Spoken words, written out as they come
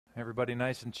Everybody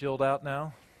nice and chilled out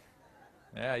now?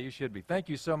 Yeah, you should be. Thank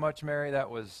you so much, Mary. That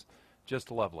was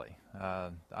just lovely.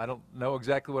 I don't know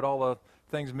exactly what all the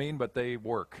things mean, but they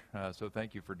work. So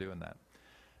thank you for doing that.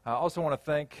 I also want to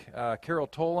thank Carol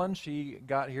Tolan. She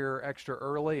got here extra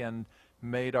early and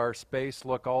made our space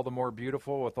look all the more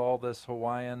beautiful with all this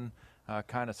Hawaiian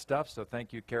kind of stuff. So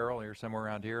thank you, Carol. You're somewhere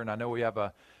around here. And I know we have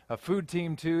a food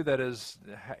team, too, that is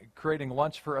creating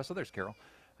lunch for us. Oh, there's Carol.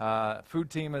 Food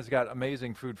team has got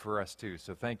amazing food for us, too.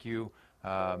 So thank you,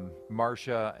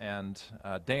 Marcia and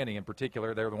Danny in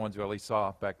particular. They're the ones who at least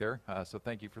saw back there. So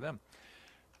thank you for them.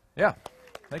 Yeah,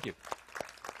 thank you.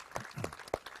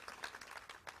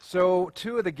 So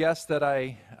two of the guests that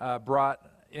I brought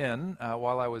in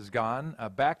while I was gone,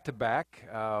 back to back.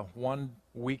 One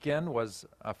weekend was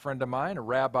a friend of mine, a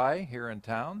rabbi here in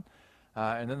town.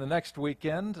 And then the next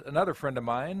weekend, another friend of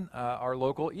mine, our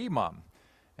local imam.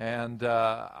 And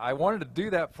I wanted to do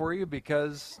that for you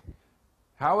because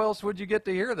how else would you get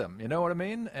to hear them? You know what I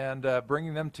mean? And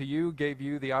bringing them to you gave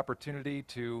you the opportunity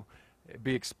to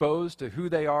be exposed to who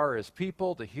they are as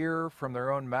people, to hear from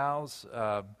their own mouths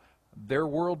their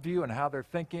worldview and how they're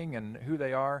thinking and who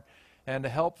they are. And to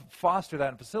help foster that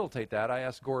and facilitate that, I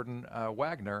asked Gordon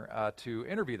Wagner to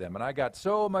interview them. And I got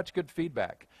so much good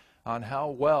feedback on how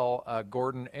well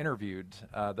Gordon interviewed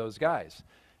those guys.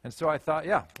 And so I thought,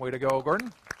 yeah, way to go,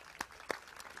 Gordon.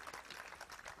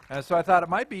 And so I thought it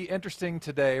might be interesting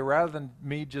today, rather than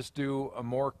me just do a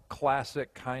more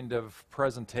classic kind of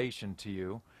presentation to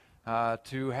you,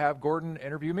 to have Gordon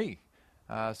interview me.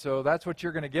 So that's what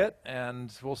you're going to get,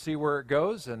 and we'll see where it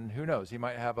goes. And who knows, he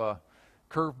might have a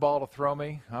curveball to throw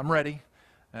me. I'm ready,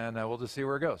 and we'll just see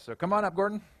where it goes. So come on up,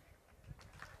 Gordon.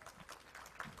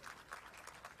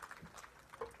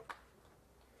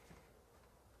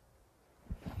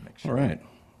 All right.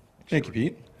 Thank you,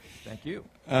 Pete. Thank you.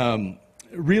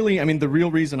 Really, I mean, the real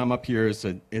reason I'm up here is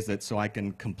that so I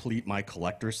can complete my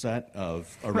collector set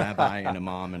of a rabbi and a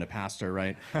mom and a pastor,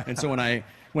 right? And so when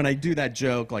I do that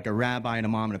joke, like a rabbi and a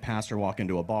mom and a pastor walk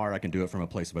into a bar, I can do it from a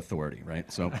place of authority, right?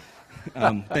 So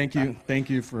thank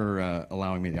you for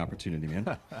allowing me the opportunity,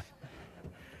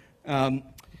 man.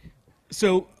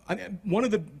 So one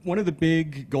of the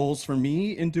big goals for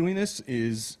me in doing this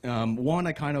is, one,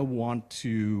 I kind of want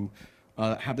to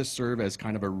have this serve as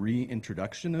kind of a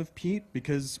reintroduction of Pete,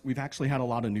 because we've actually had a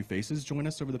lot of new faces join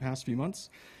us over the past few months.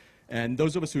 And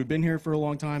those of us who have been here for a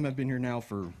long time, I've been here now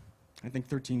for, I think,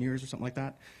 13 years or something like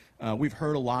that. We've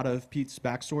heard a lot of Pete's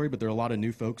backstory, but there are a lot of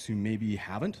new folks who maybe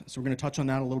haven't. So we're going to touch on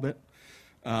that a little bit.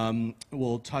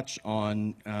 We'll touch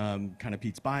on kind of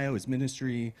Pete's bio, his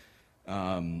ministry,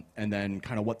 and then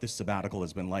kind of what this sabbatical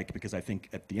has been like, because I think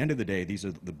at the end of the day, these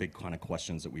are the big kind of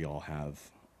questions that we all have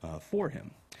for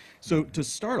him. So to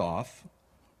start off,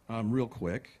 real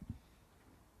quick,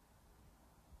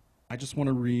 I just want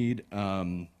to read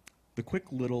the quick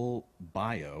little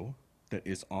bio that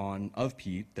is of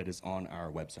Pete that is on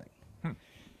our website.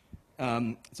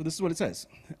 So this is what it says.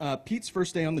 Pete's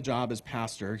first day on the job as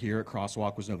pastor here at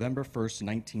Crosswalk was November 1st,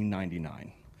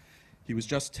 1999. He was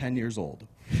just 10 years old.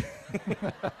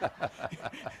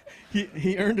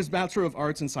 He earned his Bachelor of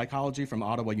Arts in Psychology from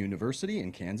Ottawa University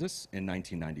in Kansas in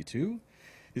 1992,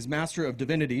 his Master of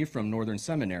Divinity from Northern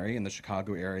Seminary in the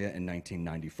Chicago area in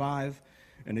 1995,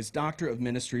 and his Doctor of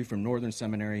Ministry from Northern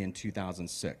Seminary in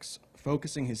 2006,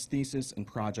 focusing his thesis and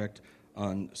project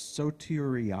on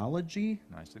soteriology.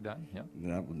 Nicely done, yeah.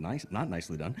 Not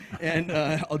nicely done. And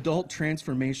adult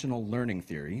transformational learning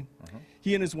theory.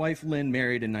 He and his wife, Lynn,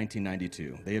 married in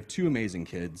 1992. They have two amazing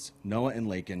kids, Noah and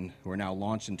Laken, who are now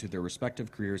launched into their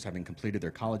respective careers, having completed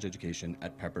their college education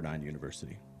at Pepperdine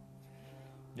University.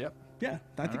 Yep. Yeah,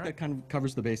 I think that kind of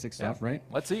covers the basic stuff, right?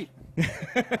 Let's eat.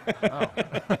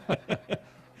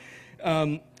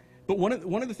 But one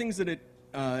of the things that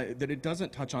it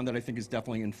doesn't touch on that I think has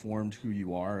definitely informed who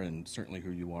you are, and certainly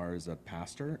who you are as a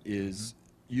pastor, is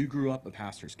you grew up a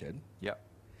pastor's kid. Yep.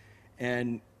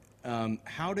 And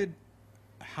how did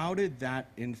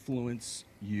that influence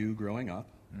you growing up?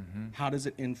 How does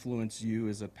it influence you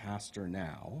as a pastor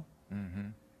now?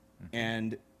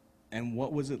 And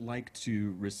what was it like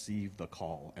to receive the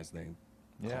call, as they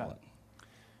call it?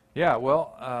 Yeah,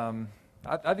 well,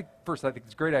 I think it's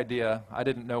a great idea. I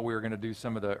didn't know we were going to do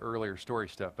some of the earlier story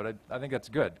stuff, but I think that's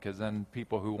good, because then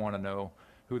people who want to know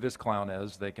who this clown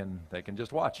is, they can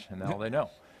just watch, and now they know.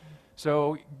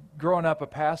 So growing up a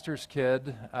pastor's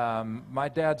kid, my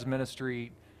dad's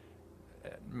ministry,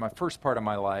 my first part of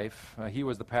my life, he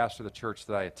was the pastor of the church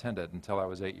that I attended until I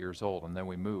was 8 years old, and then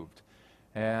we moved.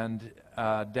 And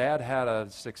Dad had a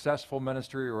successful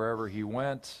ministry wherever he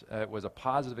went. It was a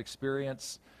positive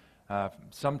experience.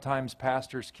 Sometimes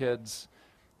pastors' kids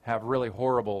have really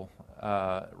horrible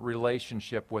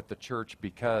relationship with the church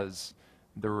because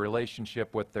the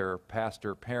relationship with their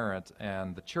pastor parent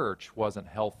and the church wasn't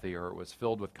healthy, or it was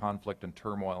filled with conflict and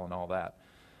turmoil and all that.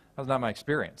 That was not my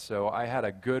experience. So I had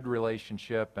a good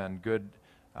relationship and good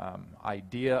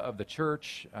idea of the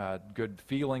church, good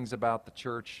feelings about the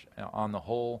church on the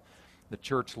whole. The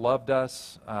church loved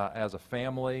us as a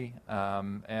family,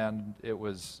 and it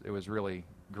was really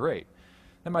great.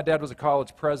 Then my dad was a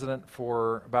college president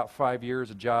for about 5 years,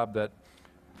 a job that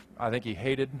I think he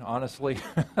hated, honestly.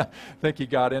 I think he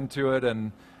got into it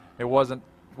and it wasn't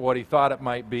what he thought it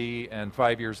might be, and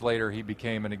 5 years later he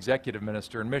became an executive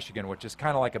minister in Michigan, which is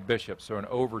kind of like a bishop, so an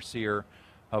overseer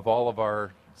of all of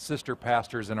our sister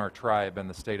pastors in our tribe in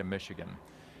the state of Michigan.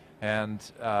 And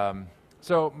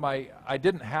so I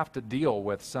didn't have to deal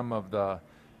with some of the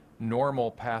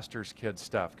normal pastor's kid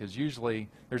stuff, because usually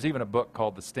there's even a book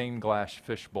called The Stained Glass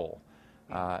Fishbowl.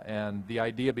 And the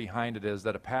idea behind it is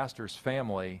that a pastor's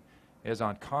family is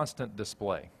on constant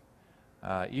display.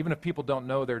 Even if people don't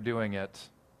know they're doing it,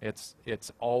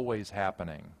 it's always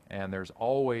happening, and there's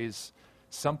always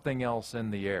something else in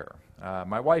the air.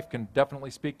 My wife can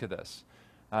definitely speak to this.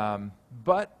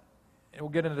 But, and we'll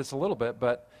get into this a little bit,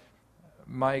 but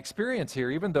my experience here,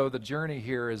 even though the journey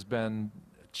here has been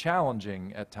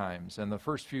challenging at times, and the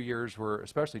first few years were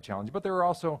especially challenging, but there were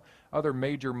also other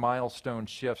major milestone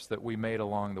shifts that we made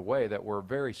along the way that were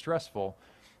very stressful.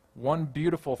 One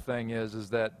beautiful thing is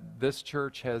that this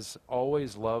church has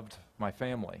always loved my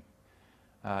family,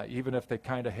 even if they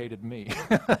kind of hated me.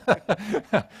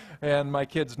 And my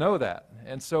kids know that.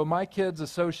 And so my kids'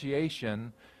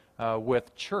 association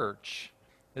with church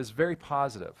is very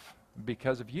positive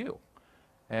because of you.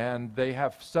 And they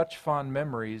have such fond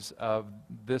memories of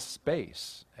this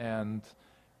space. And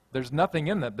there's nothing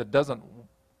in it that doesn't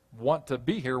want to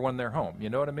be here when they're home. You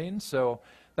know what I mean? So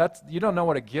you don't know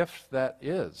what a gift that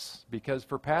is, because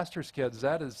for pastors' kids,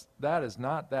 that is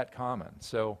not that common.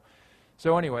 So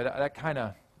anyway, that kind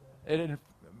of,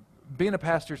 being a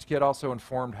pastor's kid also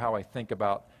informed how I think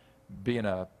about being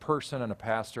a person and a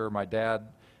pastor. My dad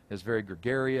is very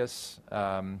gregarious.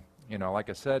 Like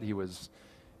I said, he was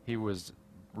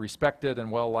respected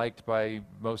and well liked by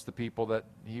most of the people that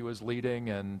he was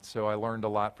leading, and so I learned a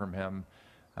lot from him.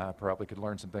 Probably could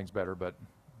learn some things better, but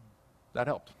that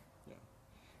helped.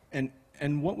 Yeah.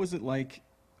 And what was it like?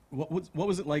 What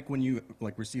was it like when you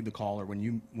received the call, or when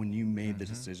you made the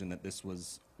decision that this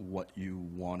was what you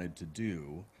wanted to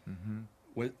do?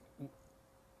 What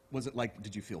was it like?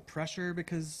 Did you feel pressure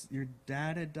because your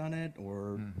dad had done it,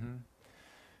 or?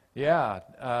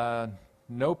 Yeah,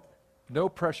 no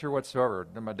pressure whatsoever.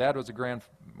 My dad was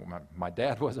my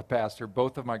dad was a pastor.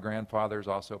 Both of my grandfathers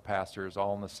also pastors,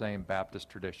 all in the same Baptist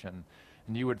tradition.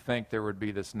 And you would think there would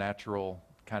be this natural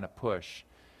kind of push.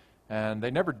 And they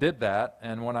never did that.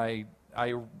 And when I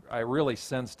really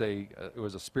sensed it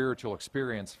was a spiritual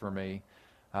experience for me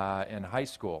in high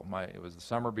school. It was the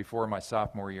summer before my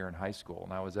sophomore year in high school,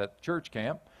 and I was at church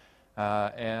camp,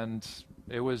 and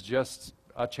it was just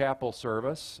a chapel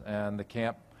service, and the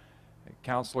camp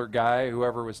counselor guy,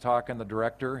 whoever was talking, the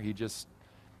director, he just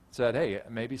said, hey,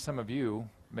 maybe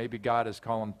God is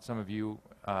calling some of you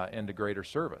into greater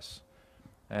service.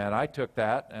 And I took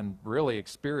that and really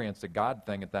experienced a God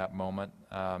thing at that moment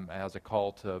as a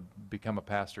call to become a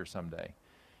pastor someday.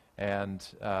 And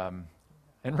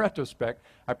in retrospect,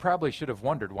 I probably should have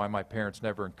wondered why my parents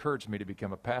never encouraged me to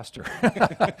become a pastor.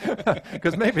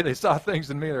 Because maybe they saw things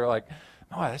in me, they're like,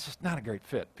 oh, that's just not a great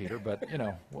fit, Peter, but,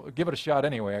 we'll give it a shot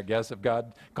anyway, I guess, if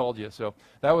God called you. So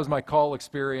that was my call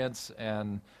experience,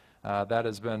 and that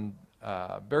has been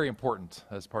very important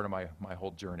as part of my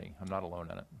whole journey. I'm not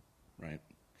alone in it. Right.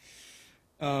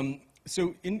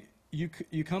 So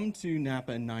you come to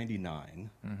Napa in '99,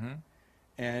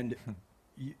 and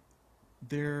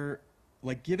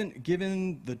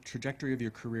given the trajectory of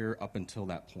your career up until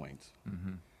that point,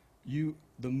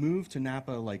 the move to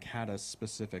Napa had a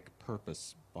specific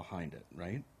purpose behind it,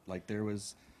 right? There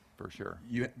was, for sure,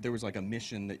 there was a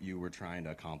mission that you were trying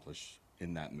to accomplish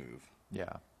in that move.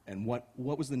 Yeah. And what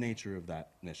was the nature of that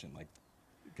mission?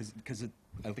 Because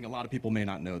I think a lot of people may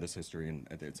not know this history, and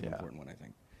it's an important one, I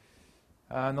think.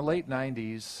 In the late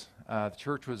 90s, the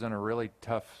church was in a really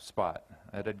tough spot.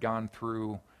 It had gone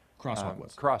through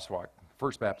Crosswalk,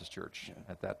 First Baptist Church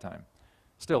at that time.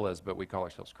 Still is, but we call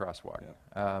ourselves Crosswalk.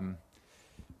 Yeah.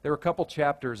 There were a couple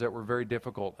chapters that were very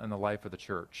difficult in the life of the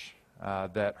church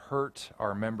that hurt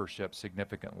our membership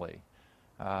significantly.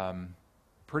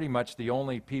 Pretty much the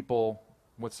only people,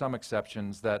 with some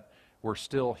exceptions, that were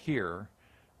still here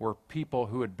were people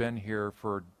who had been here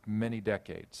for many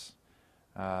decades.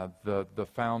 the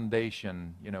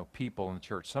foundation, people in the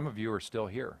church. Some of you are still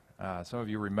here. Some of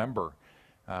you remember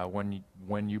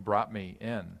when you brought me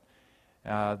in.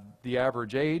 The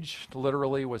average age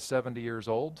literally was 70 years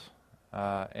old,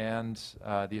 and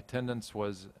the attendance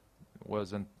was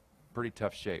in pretty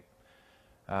tough shape.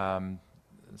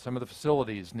 Some of the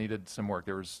facilities needed some work.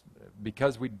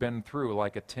 Because we'd been through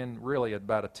like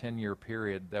about a 10-year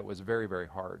period that was very, very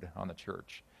hard on the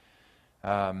church.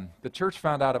 The church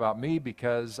found out about me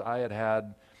because I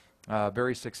had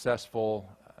very successful,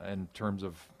 in terms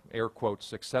of air quotes,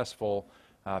 successful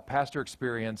pastor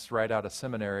experience right out of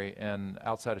seminary and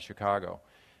outside of Chicago.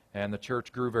 And the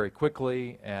church grew very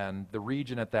quickly, and the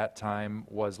region at that time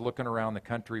was looking around the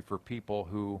country for people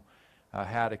who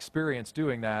had experience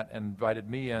doing that, and invited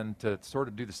me in to sort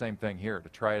of do the same thing here, to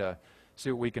try to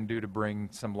see what we can do to bring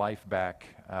some life back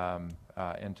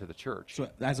into the church. So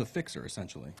as a fixer,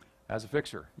 essentially. As a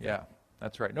fixer, yeah.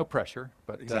 That's right. No pressure,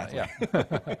 but exactly.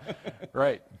 Yeah.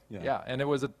 Right. Yeah. Yeah, and it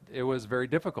was very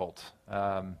difficult.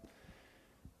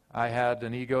 I had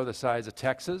an ego the size of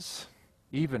Texas,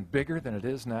 even bigger than it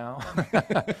is now.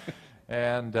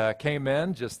 And came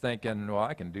in just thinking, well,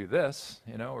 I can do this,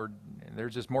 or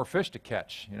there's just more fish to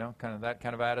catch, kind of that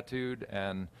kind of attitude.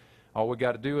 And all we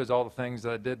got to do is all the things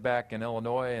that I did back in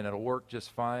Illinois, and it'll work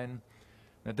just fine.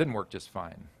 And it didn't work just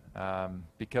fine,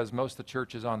 because most of the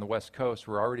churches on the West Coast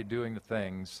were already doing the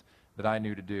things that I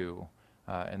knew to do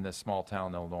in this small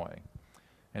town, Illinois.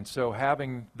 And so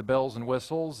having the bells and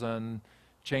whistles and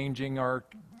changing our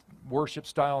worship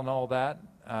style and all that,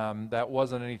 that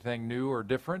wasn't anything new or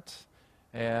different.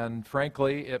 And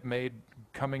frankly, it made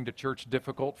coming to church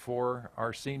difficult for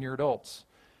our senior adults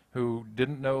who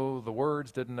didn't know the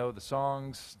words, didn't know the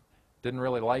songs, didn't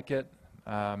really like it.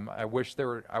 I wish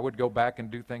I would go back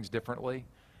and do things differently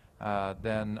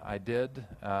than I did.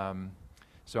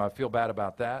 So I feel bad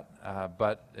about that,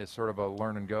 but it's sort of a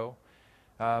learn and go.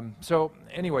 So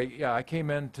anyway, yeah, I came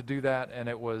in to do that, and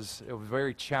it was a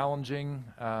very challenging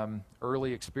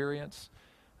early experience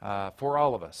for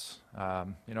all of us.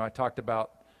 I talked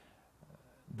about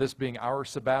this being our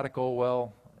sabbatical.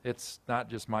 Well, it's not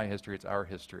just my history, it's our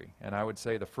history. And I would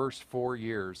say the first 4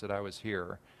 years that I was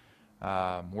here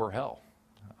were hell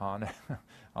on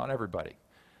everybody.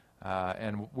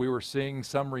 And we were seeing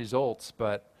some results,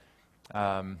 but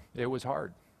it was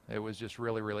hard. It was just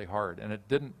really, really hard. And it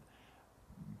didn't,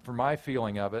 for my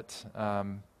feeling of it,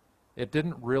 it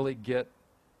didn't really get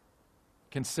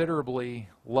considerably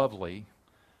lovely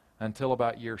until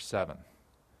about year 7.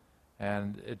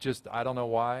 And it just, I don't know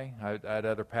why. I had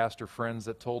other pastor friends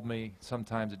that told me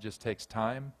sometimes it just takes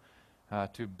time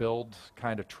to build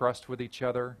kind of trust with each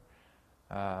other.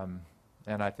 And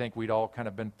I think we'd all kind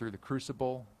of been through the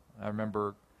crucible. I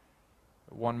remember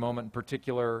one moment in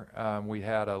particular, we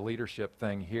had a leadership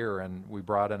thing here, and we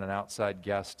brought in an outside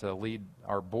guest to lead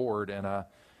our board in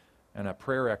a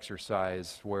prayer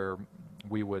exercise where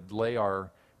we would lay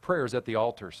our prayers at the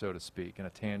altar, so to speak, in a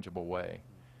tangible way.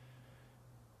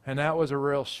 And that was a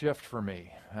real shift for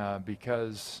me,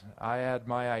 because I had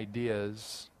my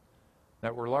ideas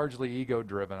that were largely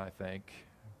ego-driven, I think,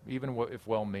 even if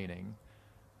well-meaning,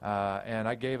 and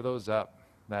I gave those up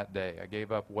that day. I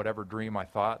gave up whatever dream I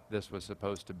thought this was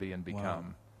supposed to be and become.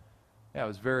 Wow. Yeah, it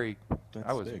was very.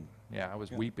 That's big. Yeah, I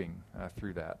was weeping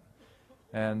through that,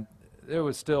 and it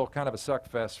was still kind of a suck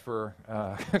fest for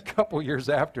a couple years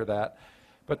after that.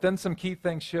 But then some key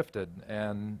things shifted,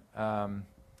 and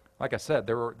like I said,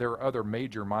 there were other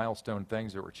major milestone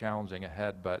things that were challenging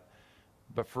ahead. But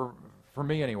for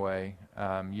me anyway,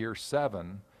 year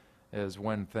 7 is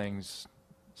when things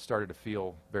started to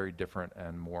feel very different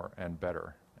and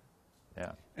better.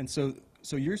 Yeah. And so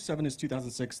year 7 is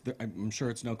 2006. I'm sure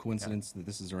it's no coincidence that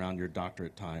this is around your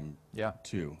doctorate time,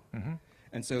 too. Mm-hmm.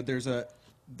 And so there's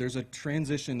a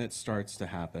transition that starts to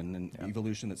happen, an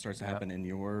evolution that starts to happen in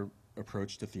your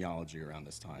approach to theology around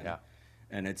this time. Yeah.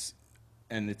 And it's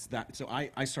that. So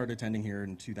I started attending here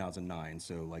in 2009.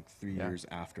 So like 3 years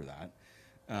after that.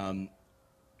 And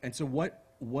so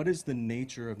what is the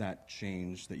nature of that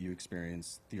change that you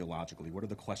experienced theologically? What are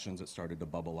the questions that started to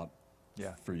bubble up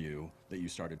for you that you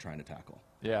started trying to tackle?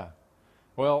 Yeah.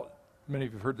 Well, many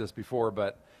of you have heard this before,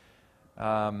 but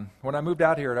when I moved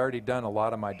out here, I'd already done a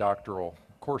lot of my doctoral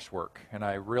coursework, and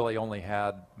I really only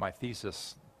had my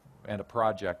thesis and a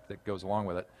project that goes along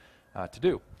with it to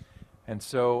do. And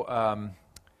so,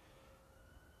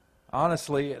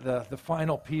 honestly, the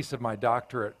final piece of my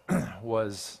doctorate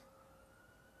was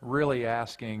really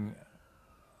asking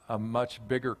a much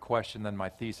bigger question than my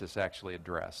thesis actually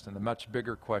addressed. And the much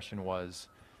bigger question was,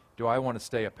 do I want to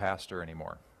stay a pastor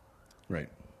anymore? Right.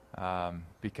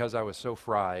 Because I was so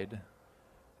fried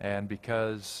and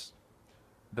because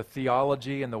the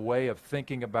theology and the way of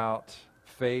thinking about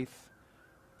faith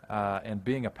and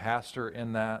being a pastor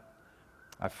in that,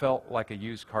 I felt like a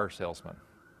used car salesman.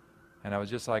 And I was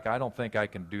just like, I don't think I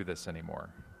can do this anymore.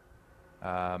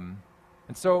 And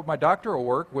so my doctoral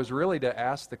work was really to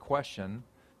ask the question,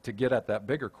 to get at that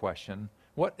bigger question,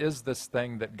 what is this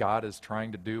thing that God is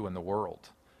trying to do in the world?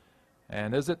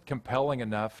 And is it compelling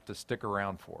enough to stick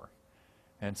around for?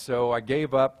 And so I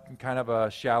gave up kind of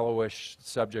a shallowish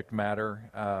subject matter,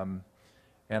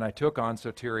 and I took on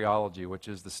soteriology, which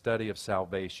is the study of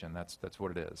salvation. That's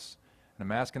what it is. And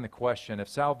I'm asking the question, if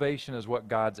salvation is what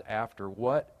God's after,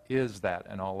 what is that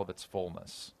in all of its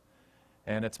fullness?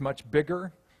 And it's much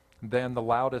bigger than the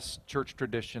loudest church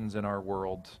traditions in our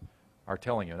world are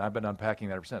telling you. And I've been unpacking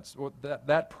that ever since. Well,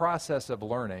 that process of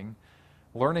learning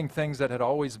things that had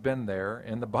always been there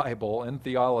in the Bible, in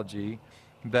theology,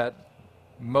 that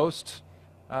most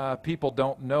people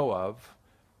don't know of,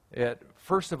 it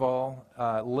first of all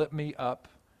lit me up,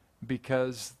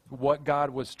 because what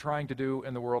God was trying to do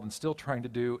in the world and still trying to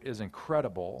do is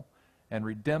incredible and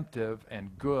redemptive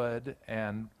and good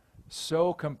and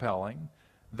so compelling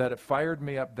that it fired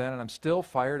me up then, and I'm still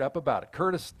fired up about it.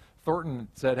 Curtis Thornton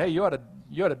said, hey, you ought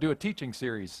to do a teaching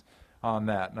series on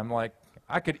that. And I'm like,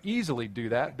 I could easily do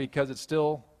that because it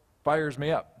still fires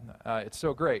me up. It's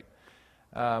so great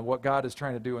what God is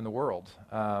trying to do in the world.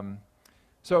 And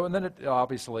then it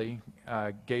obviously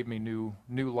gave me new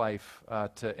life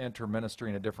to enter ministry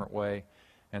in a different way.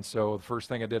 And so the first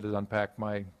thing I did is unpack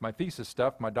my thesis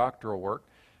stuff, my doctoral work.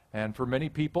 And for many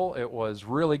people, it was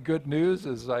really good news,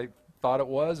 as I thought it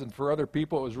was. And for other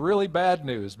people, it was really bad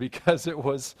news, because it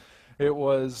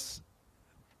was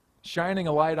shining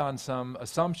a light on some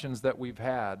assumptions that we've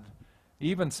had,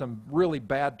 even some really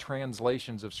bad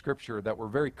translations of Scripture that were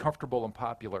very comfortable and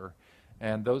popular.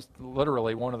 And those,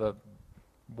 literally, one of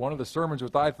the sermons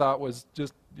which I thought was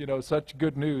just, such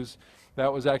good news,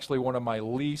 that was actually one of my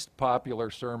least popular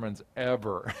sermons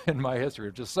ever in my history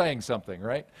of just saying something,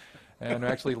 right? And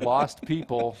actually lost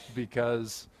people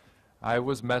because I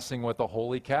was messing with a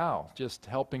holy cow, just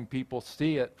helping people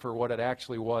see it for what it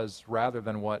actually was rather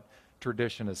than what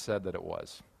tradition has said that it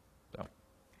was. So.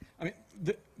 I mean,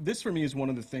 this for me is one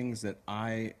of the things that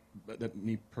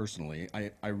me personally,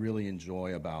 I really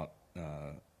enjoy about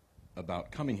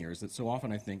coming here, is that so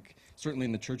often I think, certainly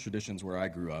in the church traditions where I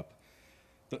grew up,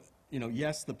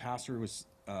 yes, the pastor was,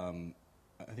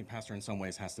 I think pastor in some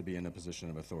ways has to be in a position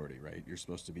of authority, right? You're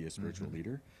supposed to be a spiritual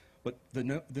leader. But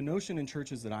the notion in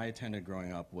churches that I attended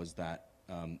growing up was that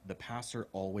the pastor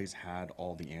always had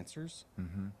all the answers.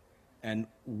 And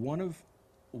one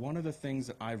of the things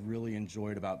that I've really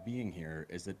enjoyed about being here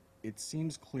is that it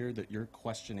seems clear that you're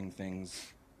questioning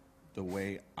things the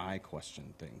way I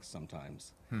question things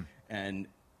sometimes. And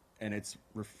it's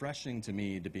refreshing to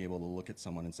me to be able to look at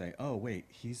someone and say, oh, wait,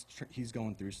 he's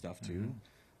going through stuff too,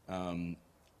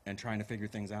 and trying to figure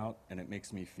things out, and it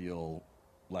makes me feel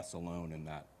less alone in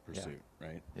that pursuit,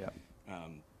 right? Yeah.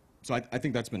 So I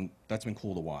think that's been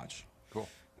cool to watch. Cool.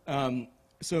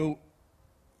 So,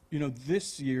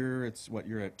 this year, it's what,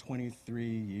 you're at 23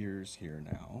 years here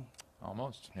now.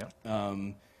 Almost, yeah.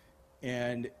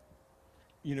 And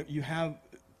you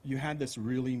had this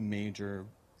really major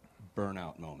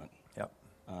burnout moment. Yep.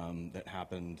 That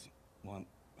happened,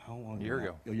 how long? A year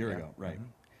ago. A year ago, right.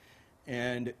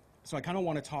 And so I kind of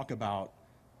want to talk about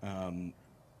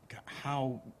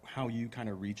how you kind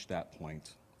of reached that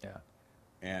point. Yeah.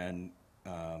 And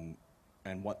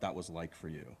what that was like for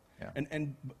you. Yeah.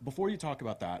 And before you talk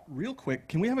about that, real quick,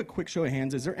 can we have a quick show of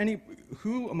hands? Is there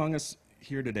who among us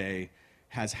here today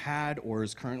has had or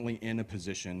is currently in a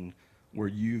position where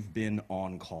you've been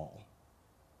on call,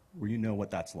 where you know what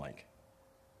that's like?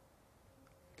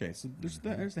 Okay, so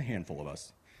there's a handful of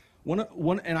us.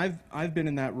 And I've been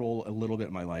in that role a little bit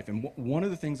in my life. And one of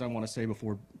the things I want to say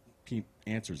before Pete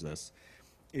answers this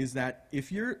is that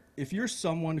if you're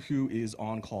someone who is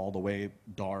on call the way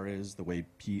Dar is, the way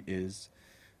Pete is,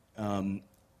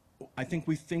 I think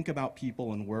we think about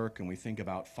people and work, and we think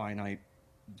about finite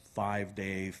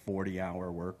 5-day,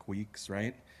 40-hour work weeks,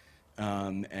 right?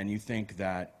 And you think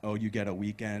that, oh, you get a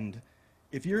weekend.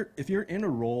 If you're in a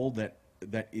role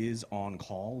that is on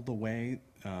call the way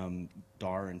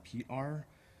Dar and Pete are,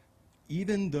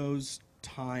 even those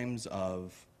times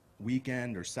of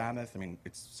weekend or Sabbath, I mean,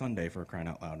 it's Sunday for crying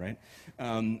out loud, right?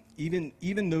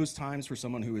 Even those times for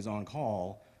someone who is on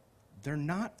call, they're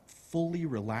not fully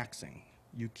relaxing.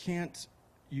 You can't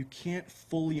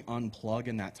fully unplug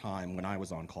in that time when I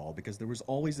was on call, because there was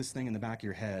always this thing in the back of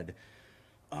your head,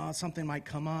 something might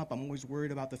come up. I'm always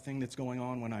worried about the thing that's going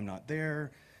on when I'm not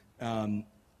there.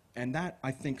 and that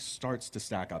I think starts to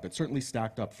stack up. It certainly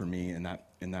stacked up for me in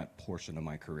that portion of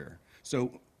my career.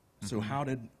 So how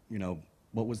did,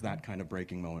 what was that kind of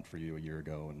breaking moment for you a year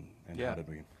ago, and Yeah. how did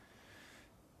we?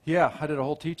 Yeah, I did a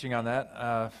whole teaching on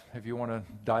that. If you want to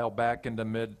dial back into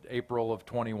mid-April of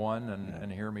 21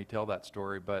 and hear me tell that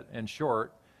story. But in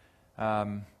short,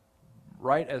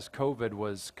 right as COVID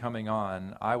was coming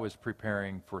on, I was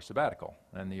preparing for sabbatical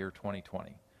in the year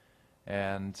 2020,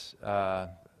 and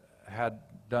had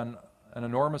done an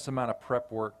enormous amount of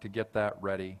prep work to get that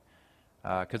ready,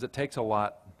 because it takes a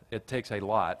lot. It takes a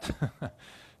lot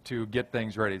to get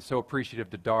things ready. So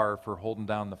appreciative to Dar for holding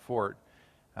down the fort,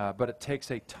 but it takes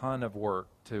a ton of work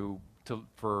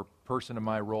for a person in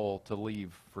my role to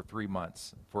leave for 3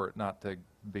 months, for it not to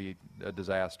be a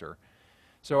disaster.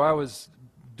 So I was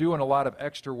doing a lot of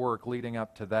extra work leading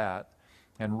up to that,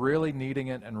 and really needing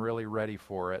it and really ready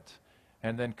for it.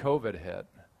 And then COVID hit,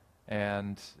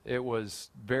 and it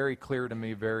was very clear to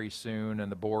me very soon,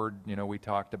 and the board, we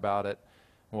talked about it,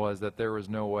 was that there was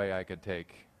no way I could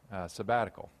take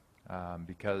sabbatical,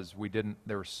 because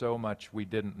there was so much we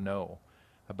didn't know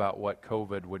about what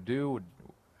COVID would do.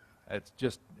 It's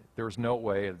just, there was no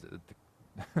way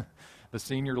the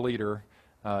senior leader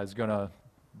is going to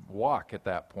walk at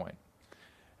that point.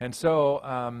 And so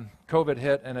COVID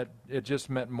hit, and it just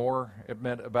meant more. It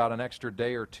meant about an extra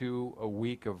day or two a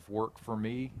week of work for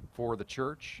me, for the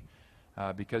church,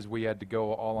 because we had to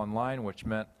go all online, which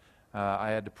meant I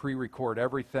had to pre-record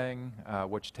everything,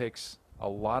 which takes a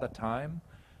lot of time.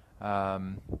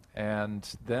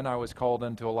 And then I was called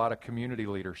into a lot of community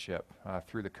leadership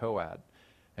through the COAD.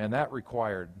 And that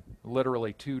required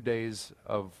literally 2 days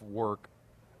of work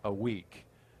a week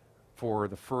for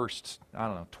the first,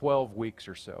 12 weeks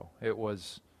or so. It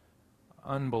was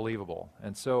unbelievable.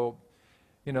 And so,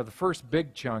 the first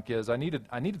big chunk is I needed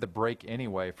the break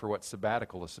anyway for what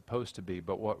sabbatical is supposed to be.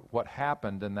 But what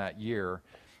happened in that year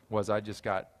was I just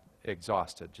got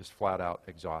exhausted, just flat out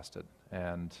exhausted,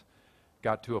 and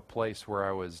got to a place where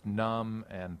I was numb,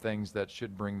 and things that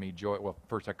should bring me joy. Well,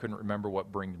 first I couldn't remember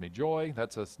what brings me joy.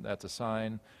 That's a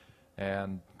sign,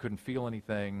 and couldn't feel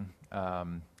anything.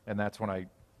 And that's when I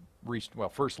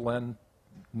first Lynn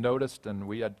noticed, and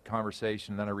we had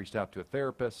conversation. Then I reached out to a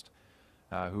therapist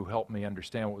who helped me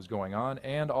understand what was going on,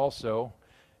 and also,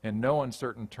 in no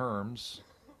uncertain terms,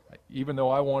 even though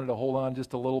I wanted to hold on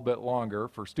just a little bit longer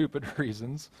for stupid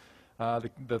reasons,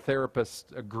 the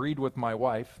therapist agreed with my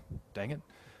wife, dang it,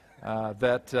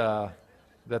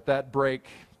 that break,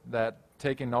 that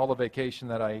taking all the vacation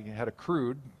that I had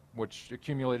accrued, which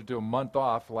accumulated to a month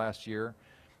off last year,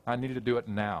 I needed to do it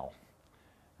now.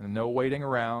 And no waiting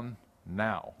around,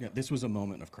 now. Yeah, this was a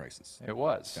moment of crisis. It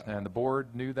was, Yeah. and the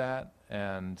board knew that,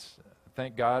 and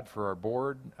thank God for our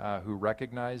board who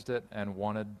recognized it and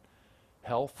wanted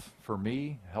health for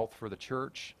me, health for the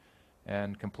church,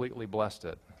 and completely blessed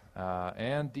it.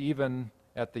 And even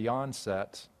at the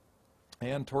onset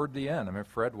and toward the end,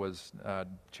 Fred was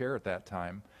chair at that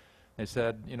time, they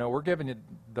said, we're giving you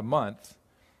the month.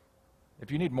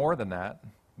 If you need more than that,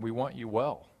 we want you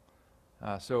well.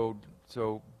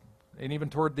 And even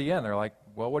toward the end, they're like,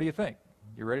 well, what do you think?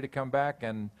 You ready to come back?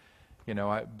 And,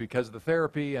 because of the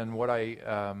therapy and what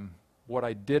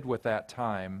I did with that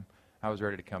time, I was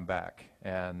ready to come back.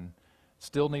 And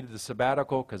still needed the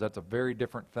sabbatical, because that's a very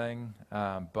different thing.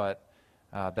 But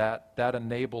that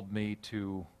enabled me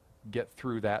to get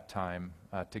through that time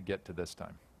to get to this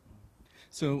time.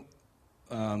 So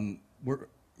I'm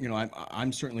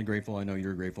certainly grateful. I know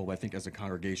you're grateful. But I think as a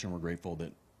congregation, we're grateful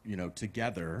that,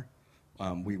 together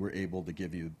we were able to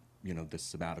give you, this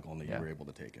sabbatical, and that you were able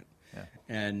to take it. Yeah.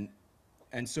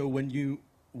 And so when you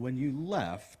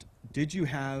left, did you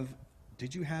have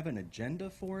an agenda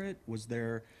for it?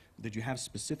 Did you have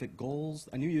specific goals?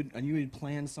 I knew you'd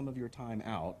planned some of your time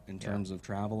out in terms of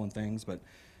travel and things, but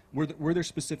were there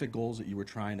specific goals that you were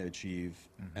trying to achieve?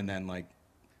 Mm-hmm. And then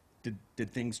did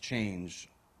things change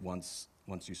once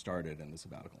you started in the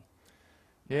sabbatical?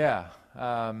 Yeah.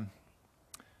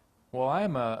 Well,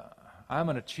 I'm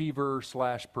an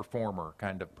achiever/performer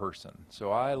kind of person.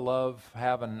 So I love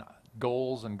having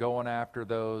goals and going after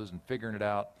those and figuring it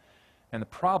out. And the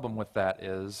problem with that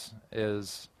is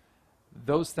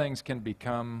those things can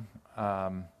become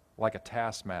like a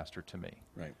taskmaster to me.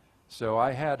 Right. So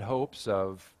I had hopes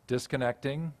of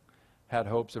disconnecting, had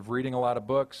hopes of reading a lot of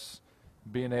books,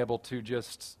 being able to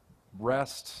just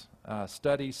rest,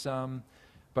 study some,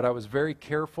 but I was very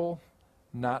careful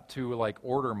not to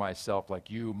order myself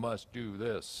you must do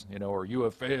this, or you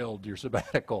have failed your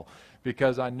sabbatical,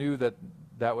 because I knew that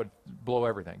would blow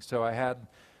everything. So I had,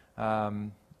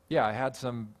 I had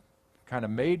some kind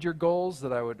of major goals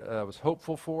that I was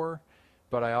hopeful for,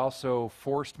 but I also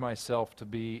forced myself to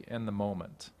be in the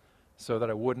moment so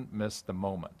that I wouldn't miss the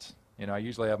moment. You know, I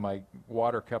usually have my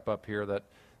water cup up here that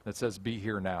says "Be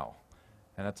here now,"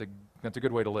 and that's a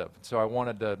good way to live. So I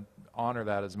wanted to honor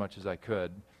that as much as I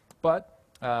could. But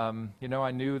you know,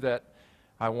 I knew that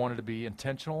I wanted to be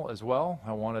intentional as well.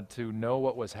 I wanted to know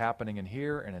what was happening in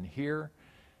here and in here.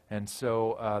 And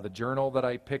so the journal that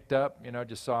I picked up, you know,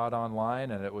 just saw it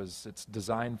online, and it's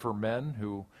designed for men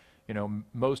who, you know,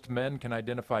 most men can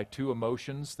identify 2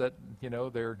 emotions that, you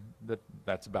know,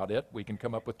 that's about it. We can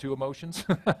come up with 2 emotions.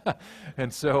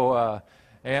 And so,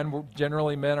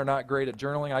 generally men are not great at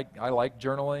journaling. I like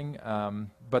journaling,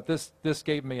 but this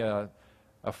gave me a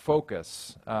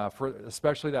focus for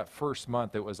especially that first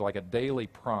month. It was like a daily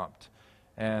prompt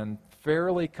and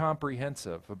fairly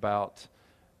comprehensive about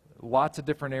lots of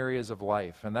different areas of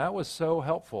life. And that was so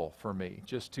helpful for me,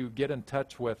 just to get in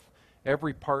touch with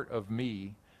every part of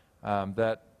me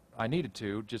that I needed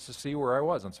to, just to see where I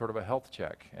was on sort of a health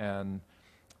check. And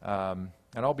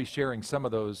I'll be sharing some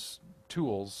of those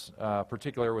tools,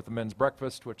 particularly with the men's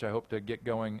breakfast, which I hope to get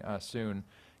going soon,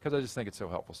 because I just think it's so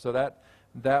helpful. So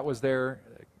that was there,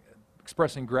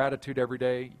 expressing gratitude every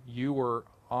day. You were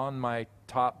on my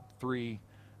top 3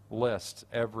 list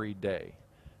every day.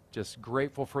 Just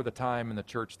grateful for the time and the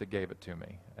church that gave it to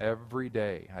me. Every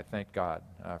day, I thank God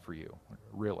for you,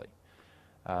 really.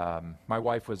 My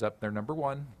wife was up there number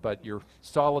 1, but you're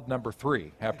solid number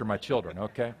 3 after my children,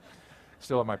 okay?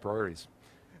 Still have my priorities.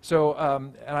 So,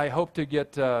 and I hope to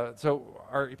get, part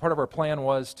of our plan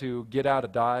was to get out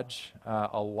of Dodge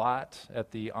a lot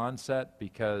at the onset,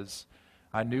 because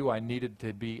I knew I needed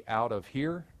to be out of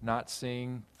here, not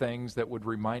seeing things that would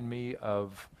remind me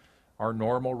of our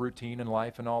normal routine in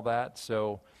life and all that.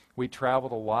 So we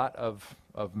traveled a lot of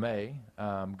May,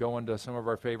 going to some of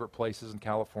our favorite places in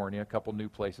California, a couple new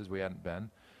places we hadn't been.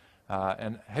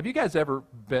 And have you guys ever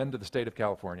been to the state of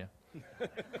California?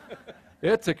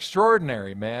 It's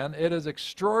extraordinary, man. It is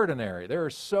extraordinary. There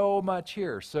is so much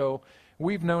here. So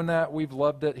we've known that. We've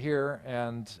loved it here.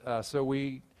 And so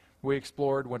we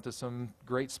explored, went to some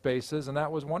great spaces, and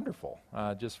that was wonderful,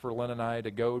 just for Lynn and I to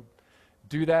go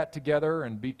do that together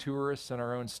and be tourists in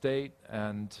our own state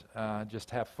and just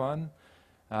have fun.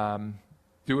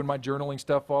 Doing my journaling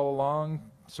stuff all along,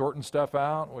 sorting stuff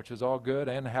out, which is all good,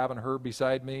 and having her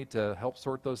beside me to help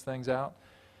sort those things out.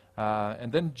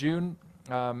 And then June,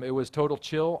 it was total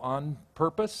chill on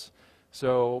purpose.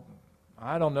 So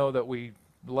I don't know that we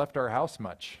left our house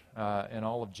much in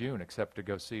all of June, except to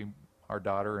go see our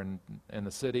daughter in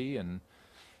the city and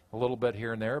a little bit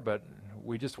here and there. But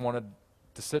we just wanted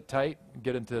to sit tight,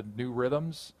 get into new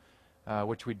rhythms,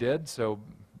 which we did. So,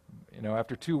 you know,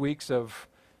 after 2 weeks of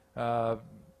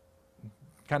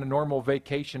kind of normal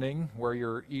vacationing where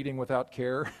you're eating without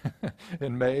care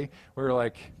in May, we were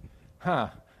like, I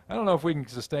don't know if we can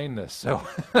sustain this. So,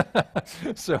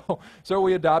 so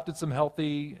we adopted some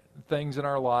healthy things in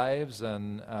our lives,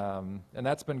 and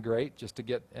that's been great, just to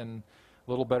get in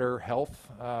a little better health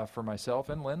for myself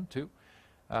and Lynn too.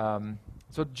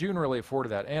 So June really afforded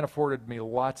that, and afforded me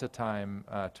lots of time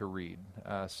to read.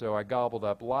 So I gobbled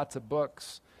up lots of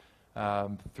books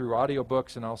through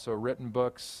audiobooks and also written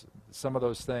books. Some of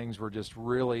those things were just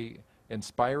really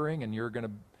inspiring, and you're going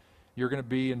to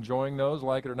be enjoying those,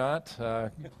 like it or not,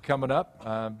 coming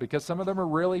up, because some of them are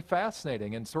really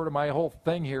fascinating. And sort of my whole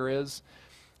thing here is,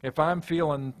 if I'm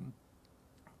feeling,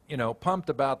 you know, pumped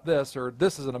about this, or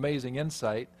this is an amazing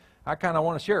insight, I kind of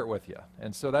want to share it with you.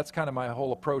 And so that's kind of my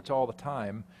whole approach all the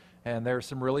time. And there's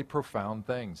some really profound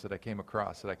things that I came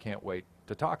across that I can't wait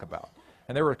to talk about.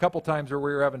 And there were a couple times where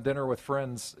we were having dinner with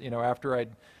friends, you know, after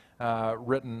I'd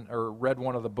written or read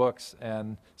one of the books,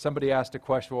 and somebody asked a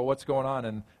question, well, what's going on?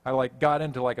 And I got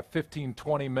into a 15,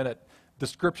 20-minute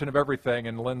description of everything,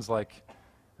 and Lynn's like,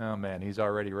 oh man, he's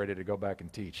already ready to go back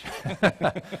and teach.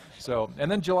 So,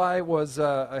 and then July was,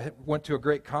 I went to a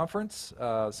great conference,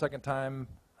 second time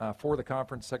for the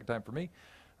conference, second time for me,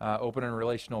 Open and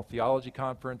Relational Theology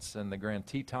Conference in the Grand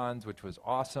Tetons, which was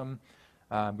awesome.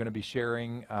 I'm going to be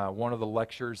sharing one of the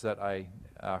lectures that I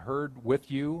heard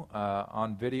with you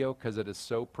on video, because it is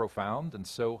so profound and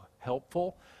so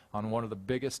helpful on one of the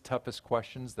biggest, toughest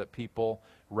questions that people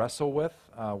wrestle with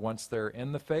once they're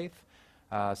in the faith.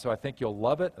 So I think you'll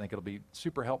love it. I think it'll be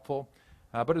super helpful.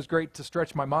 But it was great to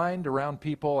stretch my mind around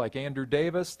people like Andrew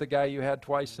Davis, the guy you had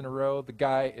twice in a row. The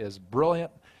guy is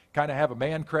brilliant. Kind of have a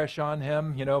man crush on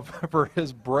him, you know, for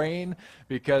his brain,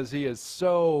 because he is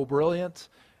so brilliant.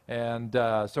 And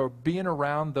so being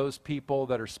around those people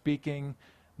that are speaking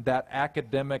that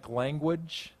academic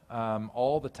language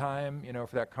all the time, you know,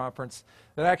 for that conference,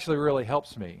 that actually really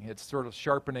helps me. It's sort of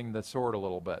sharpening the sword a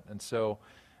little bit. And so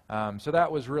So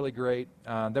that was really great.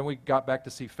 Then we got back to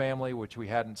see family, which we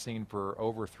hadn't seen for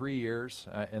over 3 years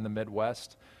in the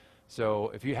Midwest.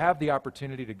 So if you have the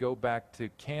opportunity to go back to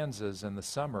Kansas in the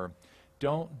summer,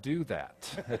 don't do that.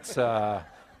 It's,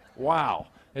 wow.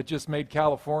 It just made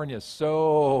California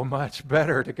so much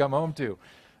better to come home to.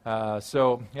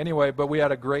 So anyway, but we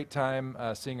had a great time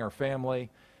seeing our family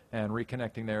and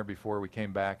reconnecting there before we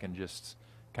came back and just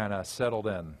kind of settled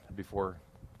in before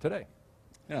today.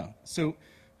 Yeah. So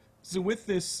with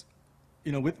this,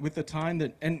 with the time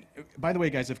that, and by the way,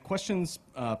 guys, if questions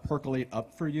percolate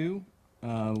up for you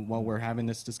while we're having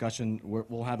this discussion,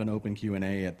 we'll have an open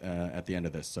Q&A at the end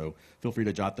of this. So feel free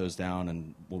to jot those down,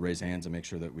 and we'll raise hands and make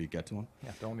sure that we get to them.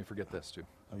 Yeah, don't let me forget this too.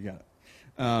 Oh, you got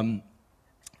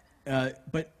it.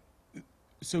 But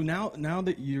so now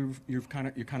that you're kind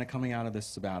of coming out of this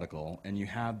sabbatical, and you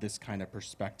have this kind of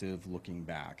perspective looking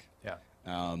back. Yeah.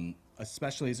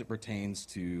 Especially as it pertains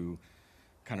to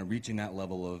kind of reaching that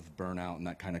level of burnout and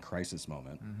that kind of crisis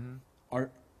moment. Mm-hmm.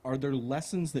 Are there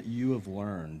lessons that you have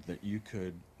learned that you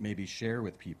could maybe share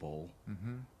with people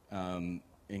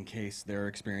in case they're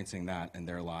experiencing that in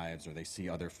their lives, or they see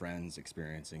other friends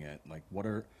experiencing it? Like, what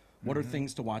are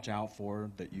things to watch out for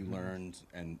that you learned,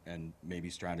 and maybe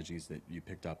strategies that you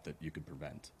picked up that you could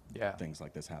prevent things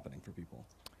like this happening for people?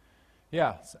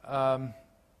 Yeah.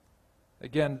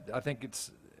 Again, I think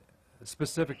it's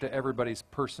specific to everybody's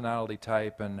personality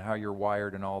type and how you're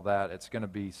wired and all that. It's going to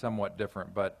be somewhat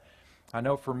different. But I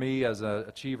know for me, as an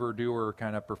achiever, doer,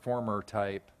 kind of performer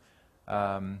type,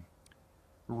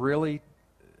 really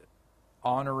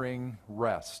honoring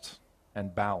rest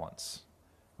and balance.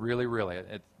 Really, really.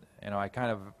 I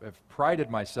kind of have prided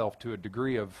myself to a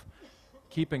degree of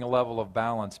keeping a level of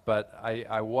balance, but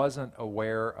I wasn't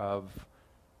aware of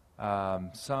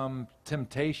some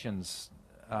temptations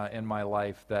in my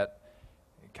life that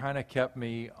kind of kept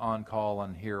me on call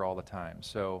and here all the time.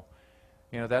 So,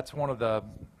 that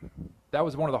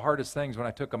was one of the hardest things when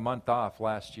I took a month off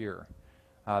last year.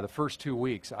 The first 2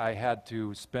 weeks, I had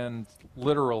to spend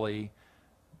literally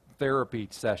therapy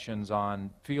sessions on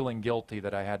feeling guilty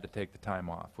that I had to take the time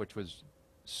off, which was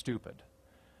stupid.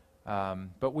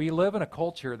 But we live in a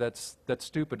culture that's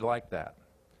stupid like that.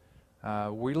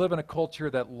 We live in a culture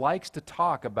that likes to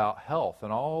talk about health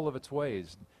in all of its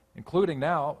ways, including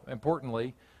now,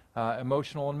 importantly,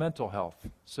 emotional and mental health.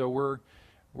 So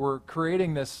we're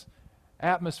creating this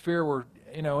atmosphere where,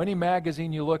 any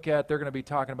magazine you look at, they're going to be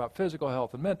talking about physical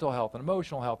health and mental health and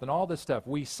emotional health and all this stuff.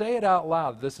 We say it out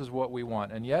loud, this is what we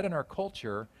want. And yet in our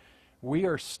culture, we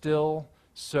are still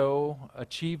so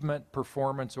achievement,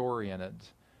 performance oriented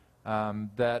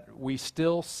that we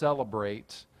still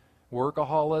celebrate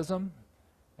workaholism,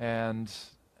 and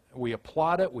we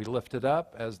applaud it, we lift it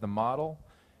up as the model,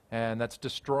 and that's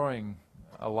destroying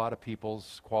a lot of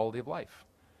people's quality of life.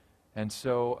 And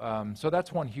so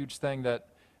that's one huge thing that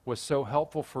was so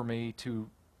helpful for me, to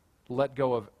let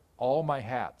go of all my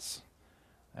hats,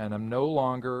 and I'm no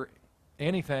longer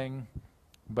anything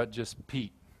but just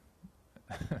Pete.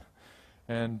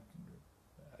 And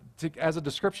as a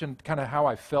description, kind of how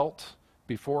I felt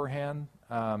beforehand,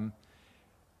 you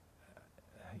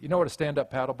know what a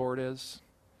stand-up paddleboard is?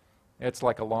 It's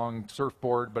like a long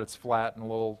surfboard, but it's flat and a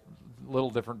little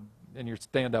different, and you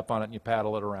stand up on it and you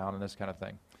paddle it around and this kind of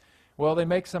thing. Well, they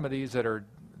make some of these that are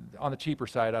on the cheaper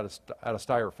side out of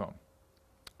styrofoam,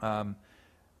 and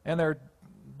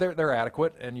they're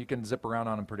adequate, and you can zip around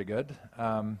on them pretty good.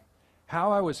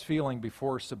 How I was feeling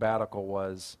before sabbatical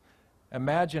was,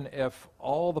 imagine if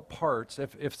all the parts,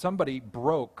 if somebody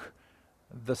broke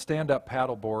the stand-up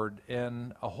paddleboard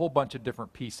in a whole bunch of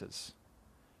different pieces,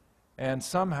 and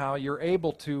somehow you're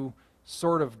able to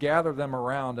sort of gather them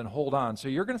around and hold on. So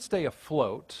you're going to stay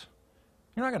afloat.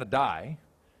 You're not going to die.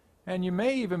 And you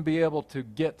may even be able to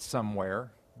get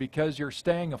somewhere because you're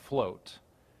staying afloat.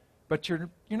 But you're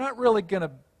not really going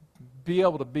to be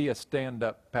able to be a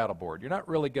stand-up paddleboard. You're not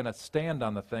really going to stand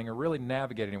on the thing or really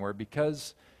navigate anywhere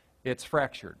because it's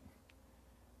fractured.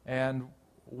 And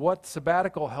what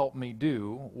sabbatical helped me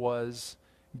do was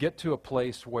get to a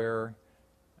place where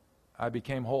I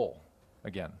became whole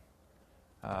again.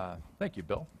 Thank you,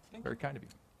 Bill. Very kind of you.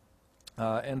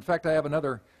 In fact, I have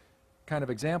another kind of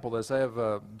example of this. I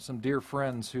have some dear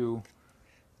friends who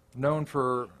known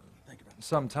for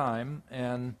some time,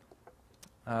 and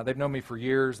they've known me for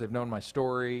years. They've known my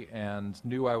story and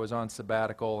knew I was on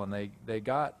sabbatical, and they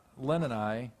got Lynn and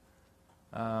I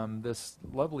this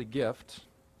lovely gift.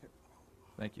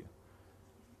 Thank you.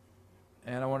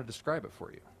 And I want to describe it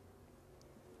for you.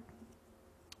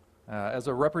 As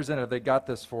a representative, they got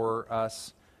this for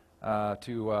us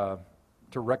to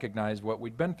recognize what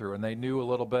we'd been through, and they knew a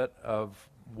little bit of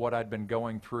what I'd been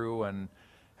going through and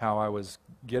how I was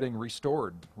getting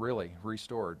restored, really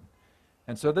restored.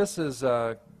 And so this is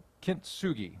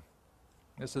kintsugi.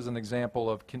 This is an example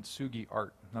of kintsugi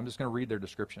art. I'm just going to read their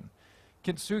description.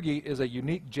 Kintsugi is a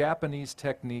unique Japanese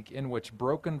technique in which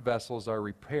broken vessels are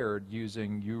repaired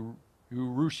using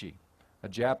urushi, a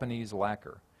Japanese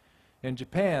lacquer. In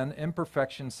Japan,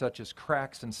 imperfections such as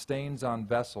cracks and stains on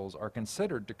vessels are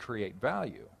considered to create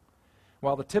value.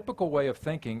 While the typical way of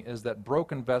thinking is that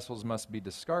broken vessels must be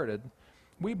discarded,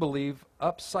 we believe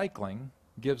upcycling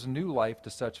gives new life to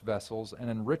such vessels and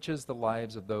enriches the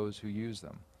lives of those who use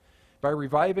them. By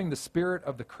reviving the spirit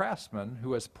of the craftsman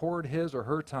who has poured his or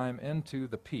her time into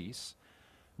the piece,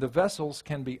 the vessels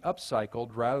can be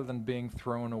upcycled rather than being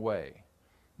thrown away.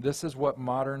 This is what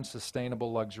modern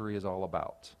sustainable luxury is all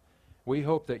about. We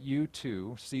hope that you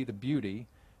too see the beauty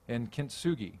in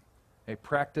kintsugi, a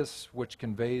practice which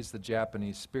conveys the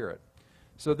Japanese spirit.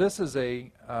 So this is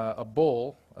a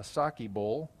bowl, a sake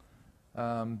bowl,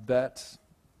 that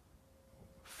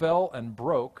fell and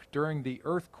broke during the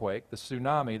earthquake, the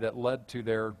tsunami that led to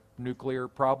their nuclear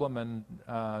problem in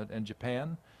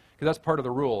Japan. Because that's part of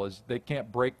the rule, is they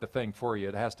can't break the thing for you.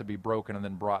 It has to be broken and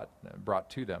then brought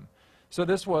to them. So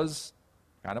this was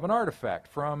kind of an artifact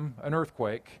from an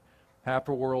earthquake half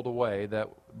a world away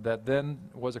that then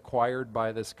was acquired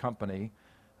by this company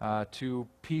to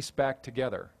piece back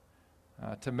together,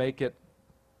 to make it,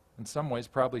 in some ways,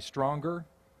 probably stronger,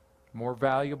 more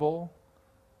valuable,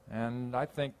 and I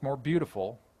think more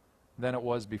beautiful than it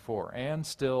was before, and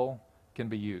still can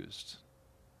be used.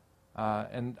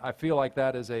 And I feel like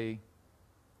that is a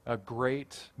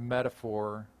great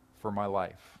metaphor for my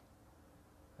life.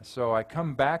 So I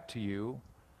come back to you,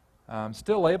 I'm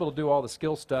still able to do all the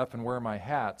skill stuff and wear my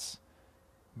hats,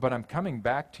 but I'm coming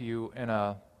back to you in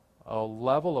a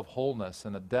level of wholeness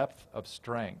and a depth of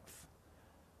strength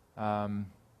that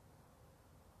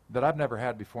I've never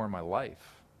had before in my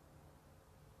life.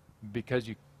 Because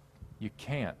you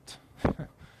can't.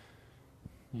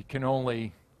 You can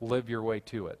only live your way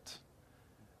to it.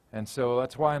 And so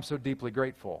that's why I'm so deeply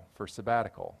grateful for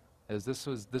sabbatical. As this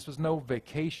was no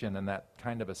vacation in that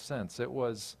kind of a sense. It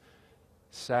was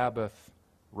Sabbath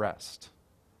rest,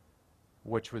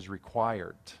 which was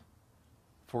required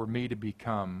for me to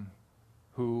become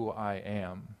who I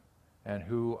am and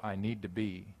who I need to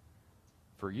be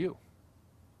for you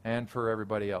and for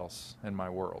everybody else in my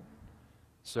world.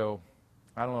 So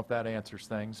I don't know if that answers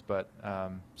things, but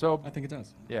so I think it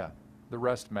does. Yeah, the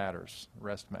rest matters.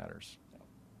 Rest matters.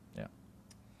 Yeah.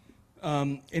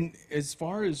 And as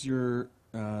far as your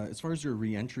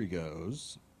reentry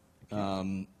goes,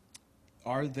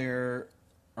 are there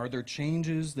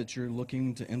changes that you're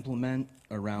looking to implement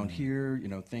around here? You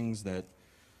know, things that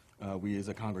we as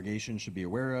a congregation should be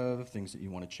aware of, things that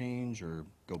you want to change or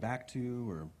go back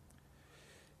to, or.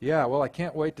 Yeah, well, I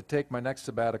can't wait to take my next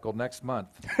sabbatical next month.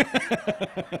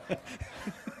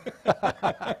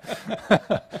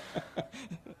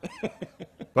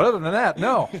 But other than that,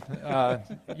 no.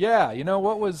 Yeah, you know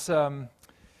what was,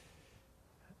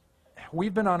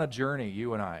 we've been on a journey,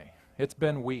 you and I. It's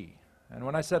been we. And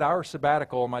when I said our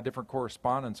sabbatical in my different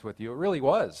correspondence with you, it really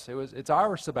was. It's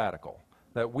our sabbatical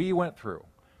that we went through.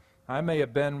 I may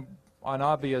have been an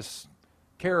obvious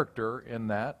character in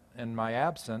that, in my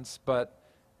absence, but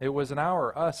it was an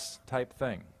us type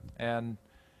thing. And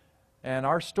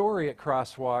our story at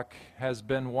Crosswalk has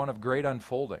been one of great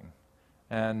unfolding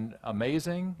and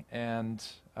amazing and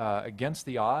against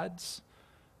the odds,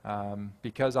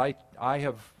 because I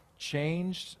have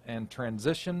changed and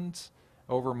transitioned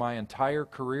over my entire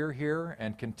career here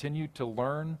and continue to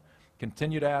learn,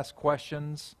 continue to ask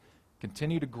questions,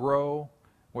 continue to grow,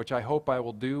 which I hope I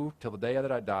will do till the day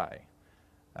that I die.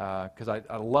 Because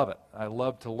I love it. I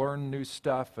love to learn new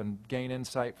stuff and gain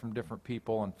insight from different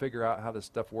people and figure out how this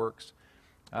stuff works.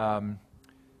 And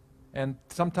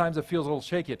sometimes it feels a little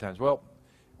shaky at times. Well,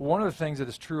 one of the things that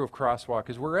is true of Crosswalk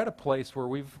is we're at a place where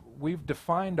we've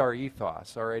defined our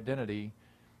ethos, our identity,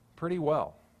 pretty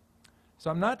well.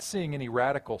 So I'm not seeing any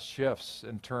radical shifts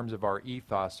in terms of our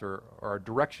ethos or our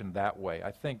direction that way.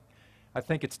 I think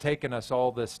it's taken us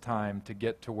all this time to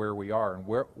get to where we are, and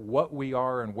what we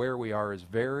are and where we are is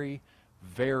very,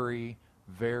 very,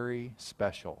 very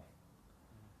special.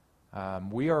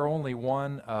 We are only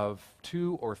one of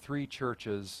 2 or 3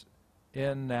 churches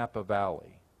in Napa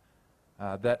Valley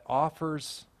that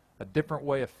offers a different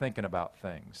way of thinking about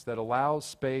things, that allows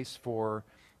space for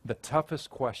the toughest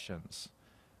questions,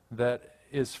 that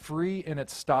is free in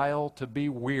its style to be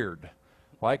weird,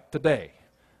 like today.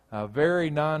 A very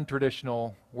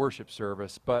non-traditional worship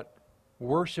service, but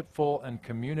worshipful and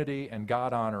community and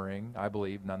God-honoring, I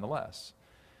believe, nonetheless.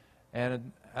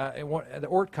 And at the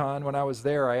OrtCon, when I was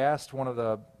there, I asked one of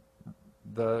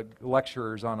the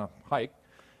lecturers on a hike,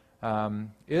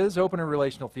 is open and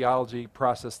relational theology,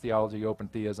 process theology, open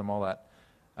theism, all that,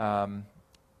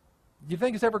 do you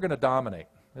think it's ever going to dominate?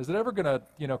 Is it ever going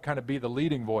to, kind of be the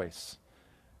leading voice?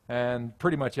 And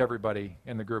pretty much everybody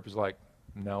in the group is like,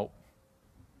 no,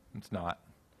 it's not.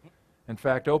 In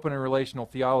fact, open and relational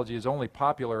theology is only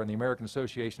popular in the American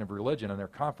Association of Religion and their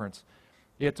conference.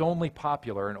 It's only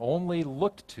popular and only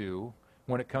looked to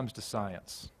when it comes to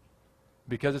science,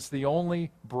 because it's the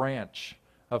only branch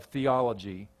of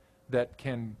theology that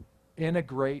can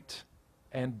integrate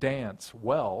and dance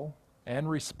well and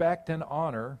respect and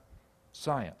honor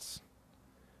science,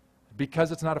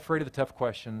 because it's not afraid of the tough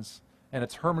questions, and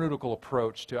its hermeneutical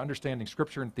approach to understanding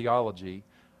Scripture and theology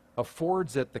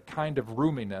affords it the kind of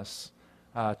roominess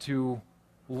to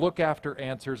look after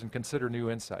answers and consider new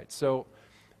insights. So,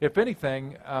 if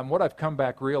anything, what I've come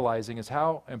back realizing is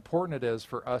how important it is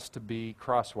for us to be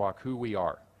crosswalk who we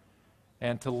are,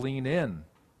 and to lean in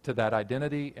to that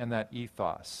identity and that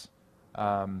ethos,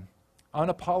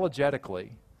 unapologetically,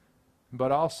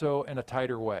 but also in a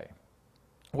tighter way,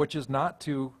 which is not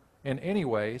to in any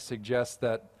way suggest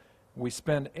that we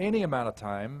spend any amount of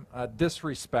time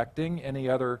disrespecting any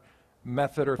other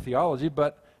method or theology,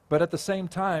 but at the same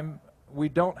time, we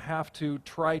don't have to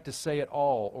try to say it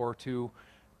all or to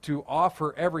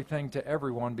offer everything to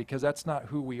everyone, because that's not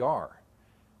who we are.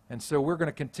 And so we're going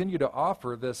to continue to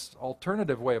offer this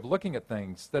alternative way of looking at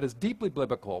things that is deeply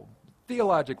biblical,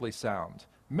 theologically sound,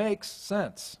 makes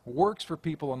sense, works for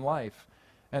people in life,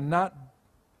 and not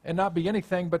be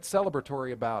anything but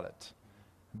celebratory about it,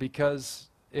 because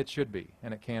it should be,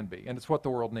 and it can be, and it's what the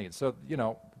world needs. So,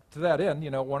 to that end,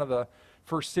 one of the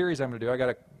first series I'm going to do, I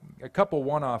got a couple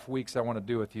one-off weeks I want to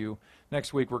do with you.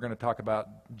 Next week we're going to talk about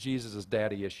Jesus'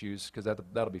 daddy issues, because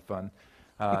that'll be fun.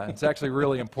 It's actually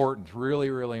really important, really,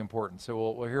 really important.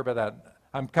 So we'll hear about that.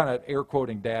 I'm kind of air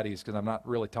quoting daddies because I'm not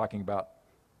really talking about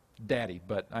daddy,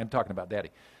 but I'm talking about daddy.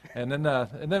 And then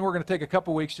we're going to take a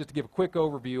couple weeks just to give a quick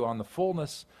overview on the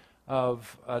fullness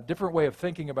of a different way of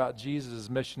thinking about Jesus'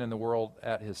 mission in the world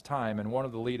at his time. And one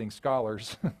of the leading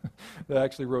scholars that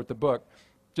actually wrote the book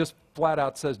just flat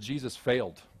out says Jesus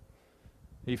failed.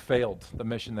 He failed the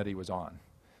mission that he was on.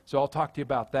 So I'll talk to you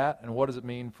about that and what does it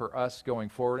mean for us going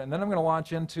forward. And then I'm going to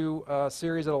launch into a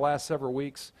series that'll last several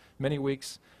weeks, many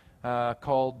weeks,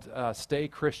 called Stay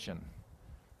Christian,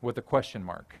 with a question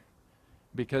mark.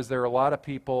 Because there are a lot of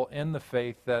people in the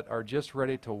faith that are just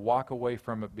ready to walk away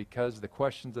from it because the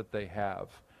questions that they have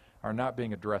are not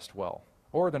being addressed well,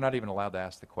 or they're not even allowed to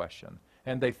ask the question.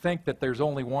 And they think that there's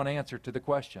only one answer to the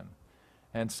question.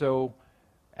 And so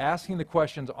asking the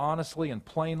questions honestly and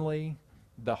plainly,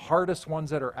 the hardest ones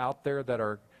that are out there that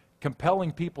are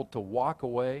compelling people to walk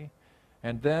away,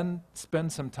 and then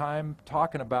spend some time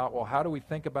talking about, well, how do we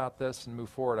think about this and move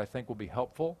forward, I think will be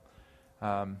helpful.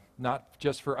 Not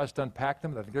just for us to unpack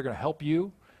them, I think they're going to help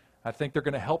you. I think they're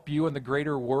going to help you in the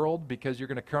greater world, because you're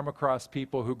going to come across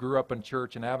people who grew up in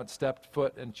church and haven't stepped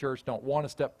foot in church, don't want to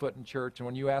step foot in church, and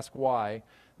when you ask why,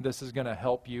 this is going to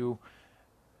help you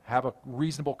have a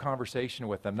reasonable conversation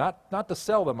with them. Not to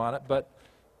sell them on it, but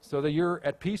so that you're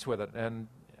at peace with it, and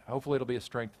hopefully it'll be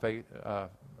a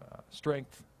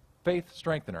faith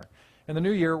strengthener. In the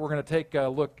new year, we're going to take a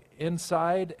look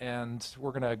inside, and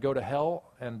we're going to go to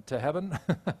hell and to heaven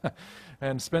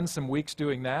and spend some weeks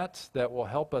doing that. That will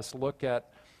help us look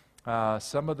at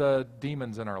some of the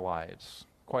demons in our lives,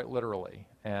 quite literally.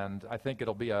 And I think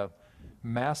it'll be a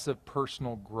massive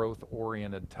personal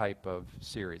growth-oriented type of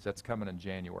series. That's coming in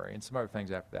January, and some other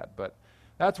things after that. But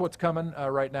that's what's coming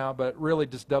right now, but really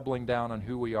just doubling down on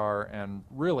who we are and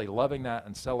really loving that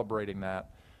and celebrating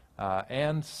that,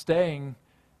 and staying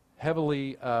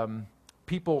heavily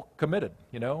people committed,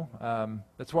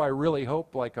 That's why I really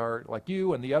hope like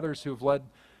you and the others who've led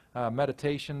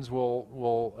meditations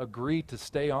will agree to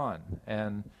stay on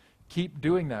and keep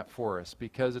doing that for us,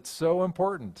 because it's so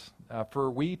important for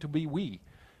we to be we.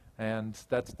 And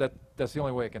that's the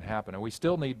only way it can happen. And we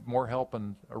still need more help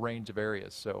in a range of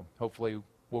areas. So hopefully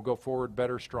we'll go forward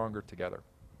better, stronger together.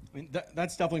 I mean,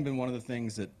 that's definitely been one of the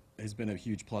things that has been a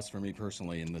huge plus for me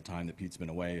personally in the time that Pete's been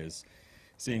away, is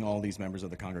seeing all these members of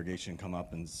the congregation come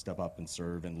up and step up and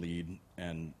serve and lead.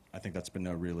 And I think that's been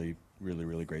a really, really,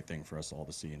 really great thing for us all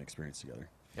to see and experience together.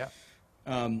 Yeah.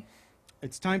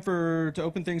 It's time to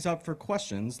open things up for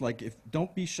questions. Like,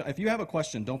 don't be shy. If you have a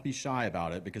question, don't be shy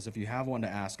about it, because if you have one to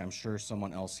ask, I'm sure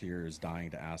someone else here is dying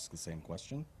to ask the same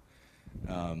question.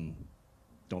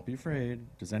 Don't be afraid.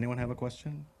 Does anyone have a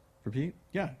question for Pete?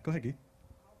 Yeah, go ahead, Guy.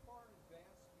 How far in advance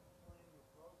do you plan your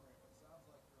program? It sounds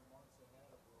like you're months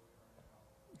ahead of where we are now.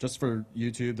 just for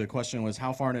YouTube, the question was,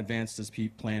 how far in advance does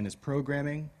Pete plan his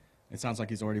programming? It sounds like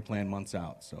he's already planned months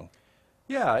out. So,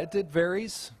 Yeah, it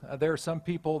varies. There are some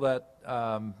people that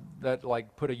that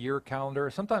like put a year calendar.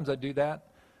 Sometimes I do that,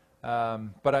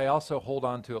 but I also hold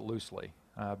on to it loosely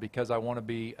because I want to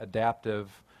be adaptive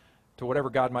to whatever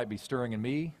God might be stirring in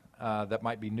me that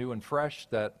might be new and fresh.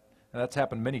 And that's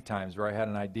happened many times where I had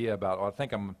an idea about, oh, I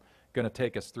think I'm going to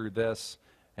take us through this,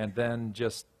 and then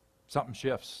just something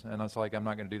shifts, and it's like I'm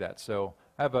not going to do that. So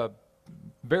I have a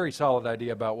very solid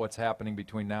idea about what's happening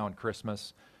between now and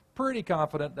Christmas. Pretty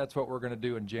confident that's what we're going to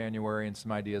do in January, and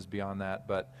some ideas beyond that.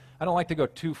 But I don't like to go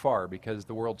too far because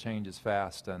the world changes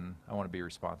fast, and I want to be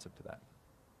responsive to that.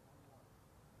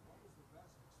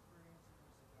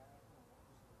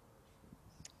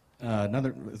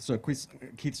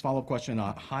 Keith's follow-up question,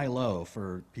 high-low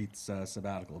for Pete's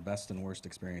sabbatical, best and worst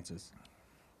experiences.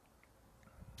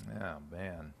 Oh,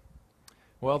 man.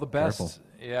 Well, the best,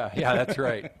 Careful. yeah, that's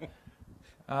right.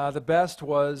 The best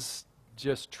was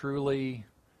just truly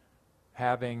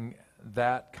having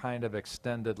that kind of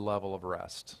extended level of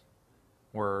rest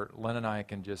where Lynn and I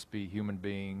can just be human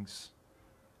beings.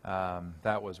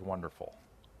 That was wonderful.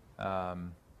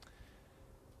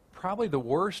 Probably the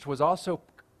worst was also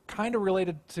kind of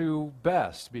related to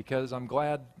best because I'm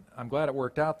glad it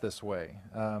worked out this way.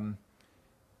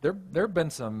 There have been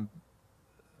some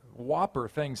whopper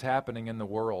things happening in the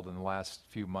world in the last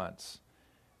few months,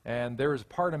 and there was a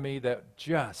part of me that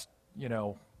just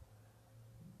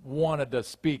wanted to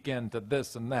speak into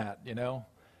this and that,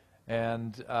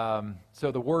 and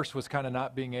so the worst was kind of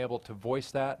not being able to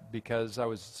voice that because I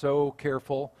was so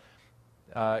careful,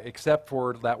 except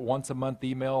for that once a month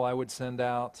email I would send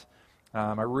out.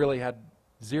 I really had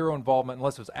zero involvement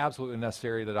unless it was absolutely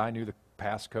necessary that I knew the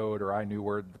passcode or I knew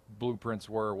where the blueprints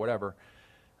were or whatever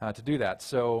to do that.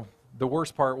 So the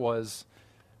worst part was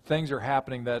things are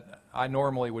happening that I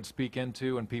normally would speak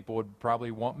into and people would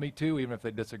probably want me to, even if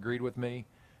they disagreed with me.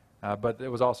 But it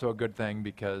was also a good thing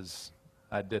because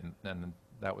I didn't, and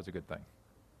that was a good thing.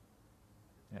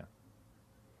 Yeah.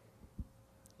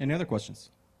 Any other questions?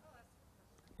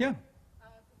 Yeah.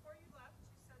 Before you left,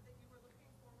 you said that you were looking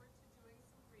forward to doing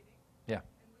some reading, Yeah.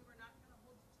 and we were not going to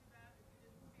hold you to that. If you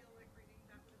didn't feel like reading,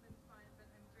 that would have been fine. But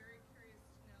I'm very curious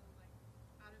to know, like,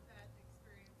 out of that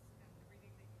experience and the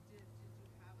reading that you did you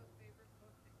have a favorite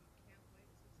book that you can't wait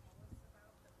to tell us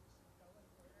about that we should go and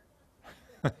order?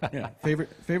 Yeah.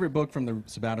 Favorite book from the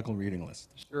sabbatical reading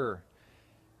list. Sure.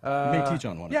 You may teach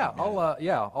on one. Yeah,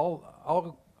 of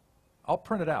them, I'll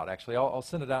print it out. Actually, I'll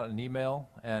send it out in an email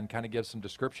and kind of give some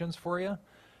descriptions for you.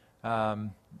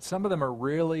 Some of them are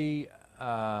really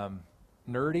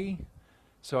nerdy,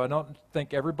 so I don't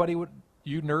think everybody would.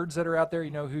 You nerds that are out there,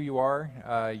 you know who you are.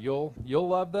 You'll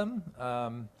love them.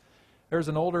 There's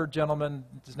an older gentleman.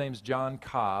 His name's John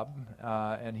Cobb,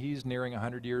 and he's nearing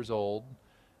 100 years old.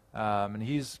 And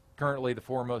he's currently the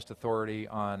foremost authority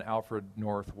on Alfred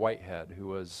North Whitehead, who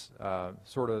was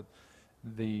sort of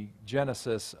the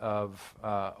genesis of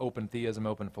open theism,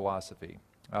 open philosophy,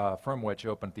 from which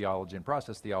open theology and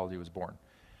process theology was born.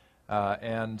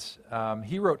 And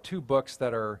he wrote two books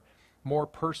that are more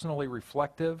personally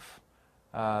reflective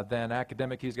than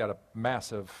academic. He's got a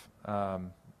massive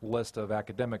list of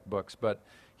academic books, but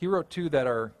he wrote two that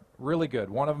are really good.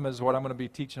 One of them is what I'm going to be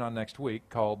teaching on next week,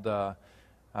 called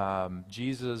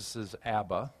Jesus is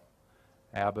Abba.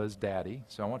 Abba is Daddy.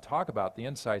 So I want to talk about the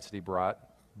insights that he brought,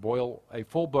 boil a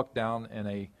full book down in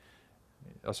a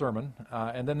sermon.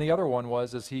 And then the other one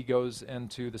was as he goes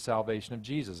into the salvation of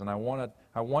Jesus. And I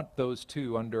want those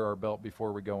two under our belt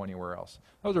before we go anywhere else.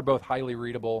 Those are both highly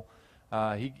readable.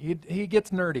 He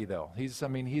gets nerdy though. He's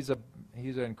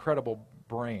an incredible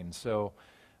brain. So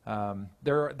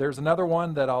there's another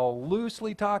one that I'll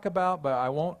loosely talk about, but I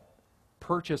won't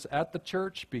purchase at the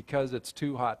church because it's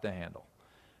too hot to handle.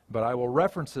 But I will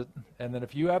reference it, and then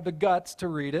if you have the guts to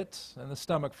read it and the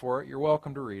stomach for it, you're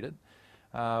welcome to read it.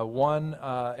 One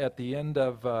at the end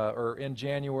of, or in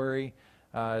January,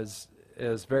 is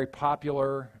very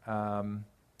popular,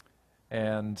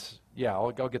 and yeah,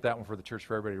 I'll get that one for the church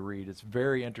for everybody to read. It's a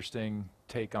very interesting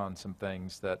take on some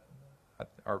things that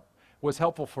was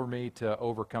helpful for me to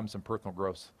overcome some personal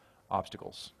growth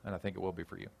obstacles, and I think it will be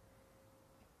for you.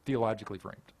 Theologically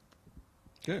framed.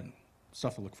 Good.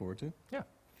 Stuff to look forward to. Yeah.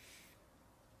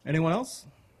 Anyone else?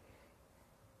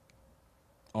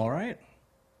 All right.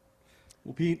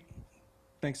 Well, Pete,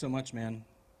 thanks so much, man.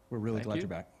 We're really glad you're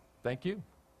back. Thank you.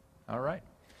 All right.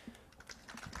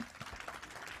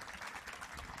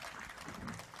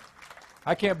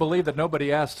 I can't believe that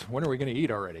nobody asked, when are we going to eat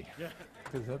already? Yeah.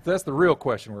 That's the real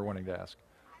question we're wanting to ask.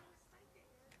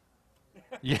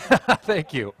 Yeah,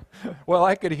 thank you. Well,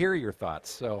 I could hear your thoughts,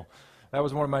 so that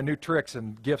was one of my new tricks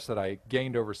and gifts that I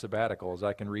gained over sabbatical, is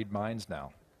I can read minds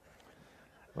now.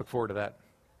 Look forward to that.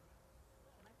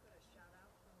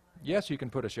 Yes, you can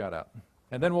put a shout out,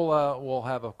 and then we'll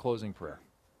have a closing prayer.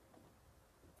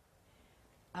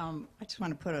 I just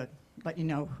want to let you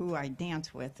know who I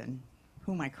dance with and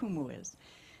who my kumu is.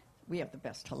 We have the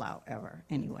best halau ever,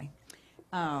 anyway.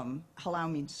 Halau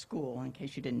means school, in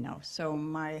case you didn't know. So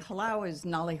my halau is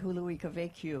Nale Hului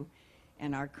Kavekyu,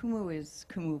 and our kumu is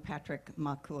Kumu Patrick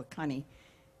Makuakani.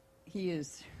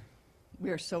 We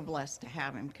are so blessed to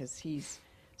have him because he's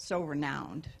so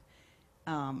renowned.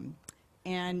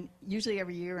 And usually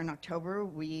every year in October,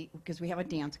 because we have a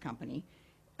dance company,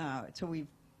 so we've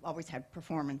always had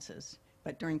performances.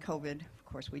 But during COVID, of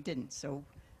course, we didn't. So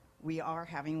we are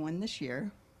having one this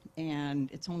year,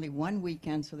 and it's only one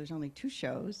weekend, so there's only 2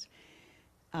 shows.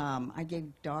 I gave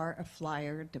Dar a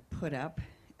flyer to put up,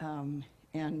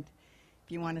 and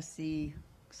if you want to see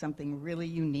something really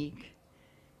unique,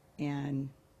 and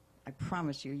I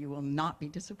promise you, you will not be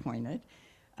disappointed,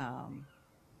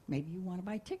 maybe you want to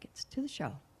buy tickets to the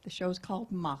show. The show is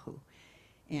called Mahu,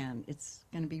 and it's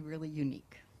going to be really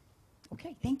unique.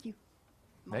 Okay, thank you.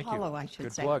 Thank Mahalo, you. I should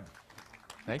Good say. plug.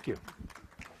 Thank you.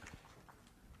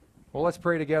 Well, let's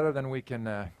pray together, then we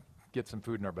can get some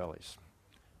food in our bellies.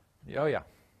 Oh, yeah.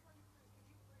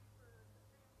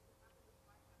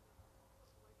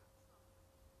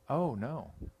 Oh,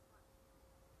 no.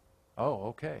 Oh,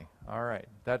 okay. All right.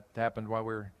 That happened while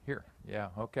we were here. Yeah,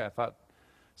 okay.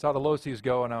 Saw the Losies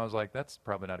go, and I was like, that's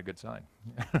probably not a good sign.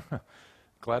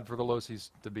 Glad for the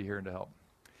Losies to be here and to help.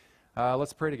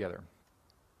 Let's pray together.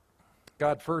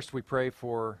 God, first we pray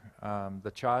for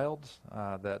the child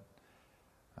that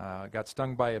got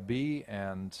stung by a bee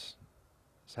and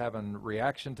is having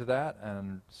reaction to that,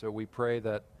 and so we pray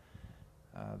that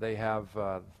they have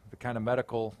the kind of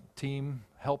medical team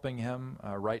helping him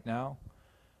right now.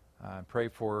 Pray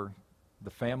for the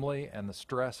family and the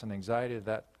stress and anxiety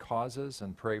that causes,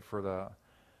 and pray for the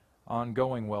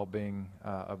ongoing well-being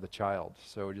of the child.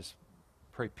 So just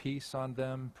pray peace on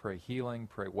them, pray healing,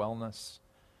 pray wellness.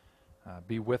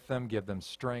 Be with them, give them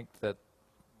strength that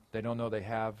they don't know they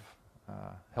have.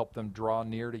 Help them draw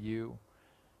near to you.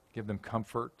 Give them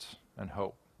comfort and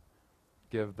hope.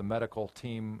 Give the medical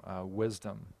team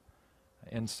wisdom,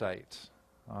 insight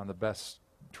on the best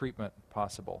treatment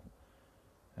possible.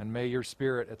 And may your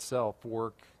Spirit itself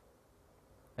work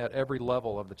at every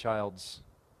level of the child's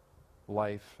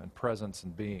life and presence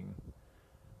and being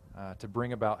to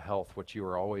bring about health, which you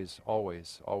are always,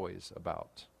 always, always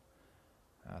about.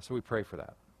 So we pray for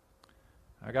that.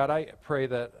 God, I pray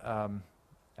that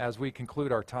as we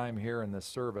conclude our time here in this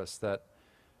service, that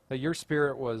your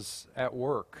Spirit was at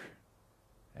work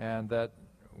and that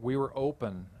we were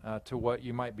open to what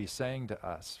you might be saying to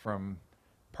us from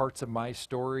parts of my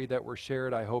story that were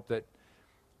shared. I hope that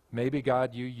maybe,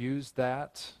 God, you used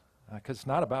that, because it's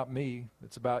not about me,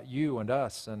 it's about you and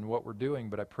us and what we're doing.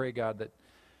 But I pray, God, that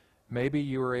maybe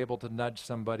you were able to nudge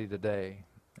somebody today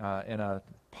in a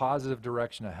positive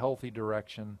direction, a healthy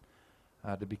direction,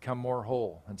 to become more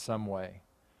whole in some way.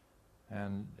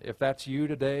 And if that's you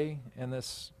today in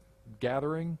this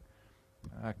gathering,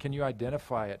 can you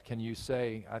identify it? Can you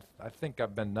say, I think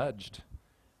I've been nudged?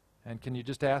 And can you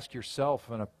just ask yourself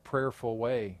in a prayerful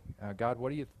way, God,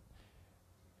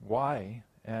 why?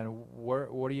 And what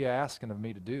are you asking of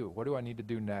me to do? What do I need to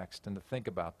do next? And to think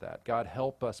about that. God,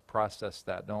 help us process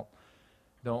that.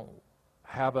 Don't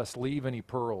have us leave any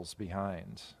pearls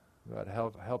behind. God,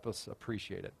 help us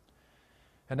appreciate it.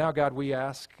 And now, God, we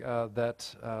ask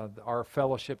that our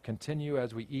fellowship continue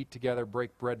as we eat together,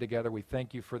 break bread together. We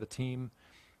thank you for the team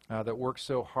that worked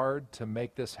so hard to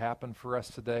make this happen for us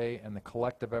today, and the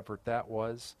collective effort that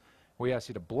was. We ask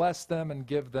you to bless them and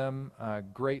give them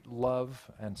great love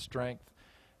and strength.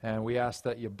 And we ask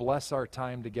that you bless our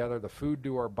time together, the food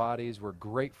to our bodies. We're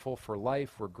grateful for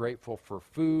life. We're grateful for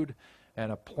food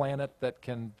and a planet that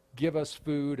can give us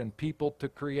food and people to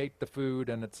create the food,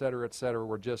 and et cetera, et cetera.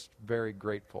 We're just very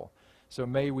grateful. So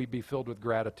may we be filled with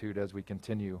gratitude as we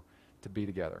continue to be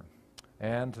together.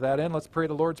 And to that end, let's pray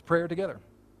the Lord's Prayer together.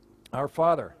 Our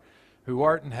Father, who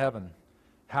art in heaven,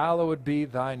 hallowed be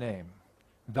thy name.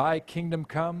 Thy kingdom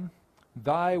come,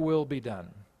 thy will be done,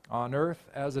 on earth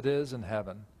as it is in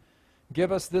heaven.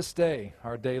 Give us this day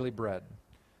our daily bread,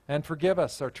 and forgive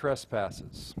us our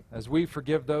trespasses, as we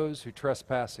forgive those who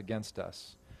trespass against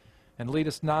us. And lead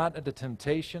us not into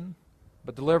temptation,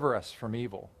 but deliver us from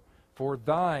evil. For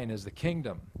thine is the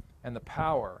kingdom, and the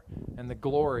power, and the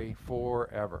glory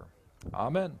forever.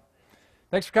 Amen.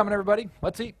 Thanks for coming, everybody.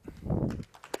 Let's eat.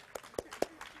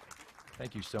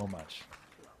 Thank you so much.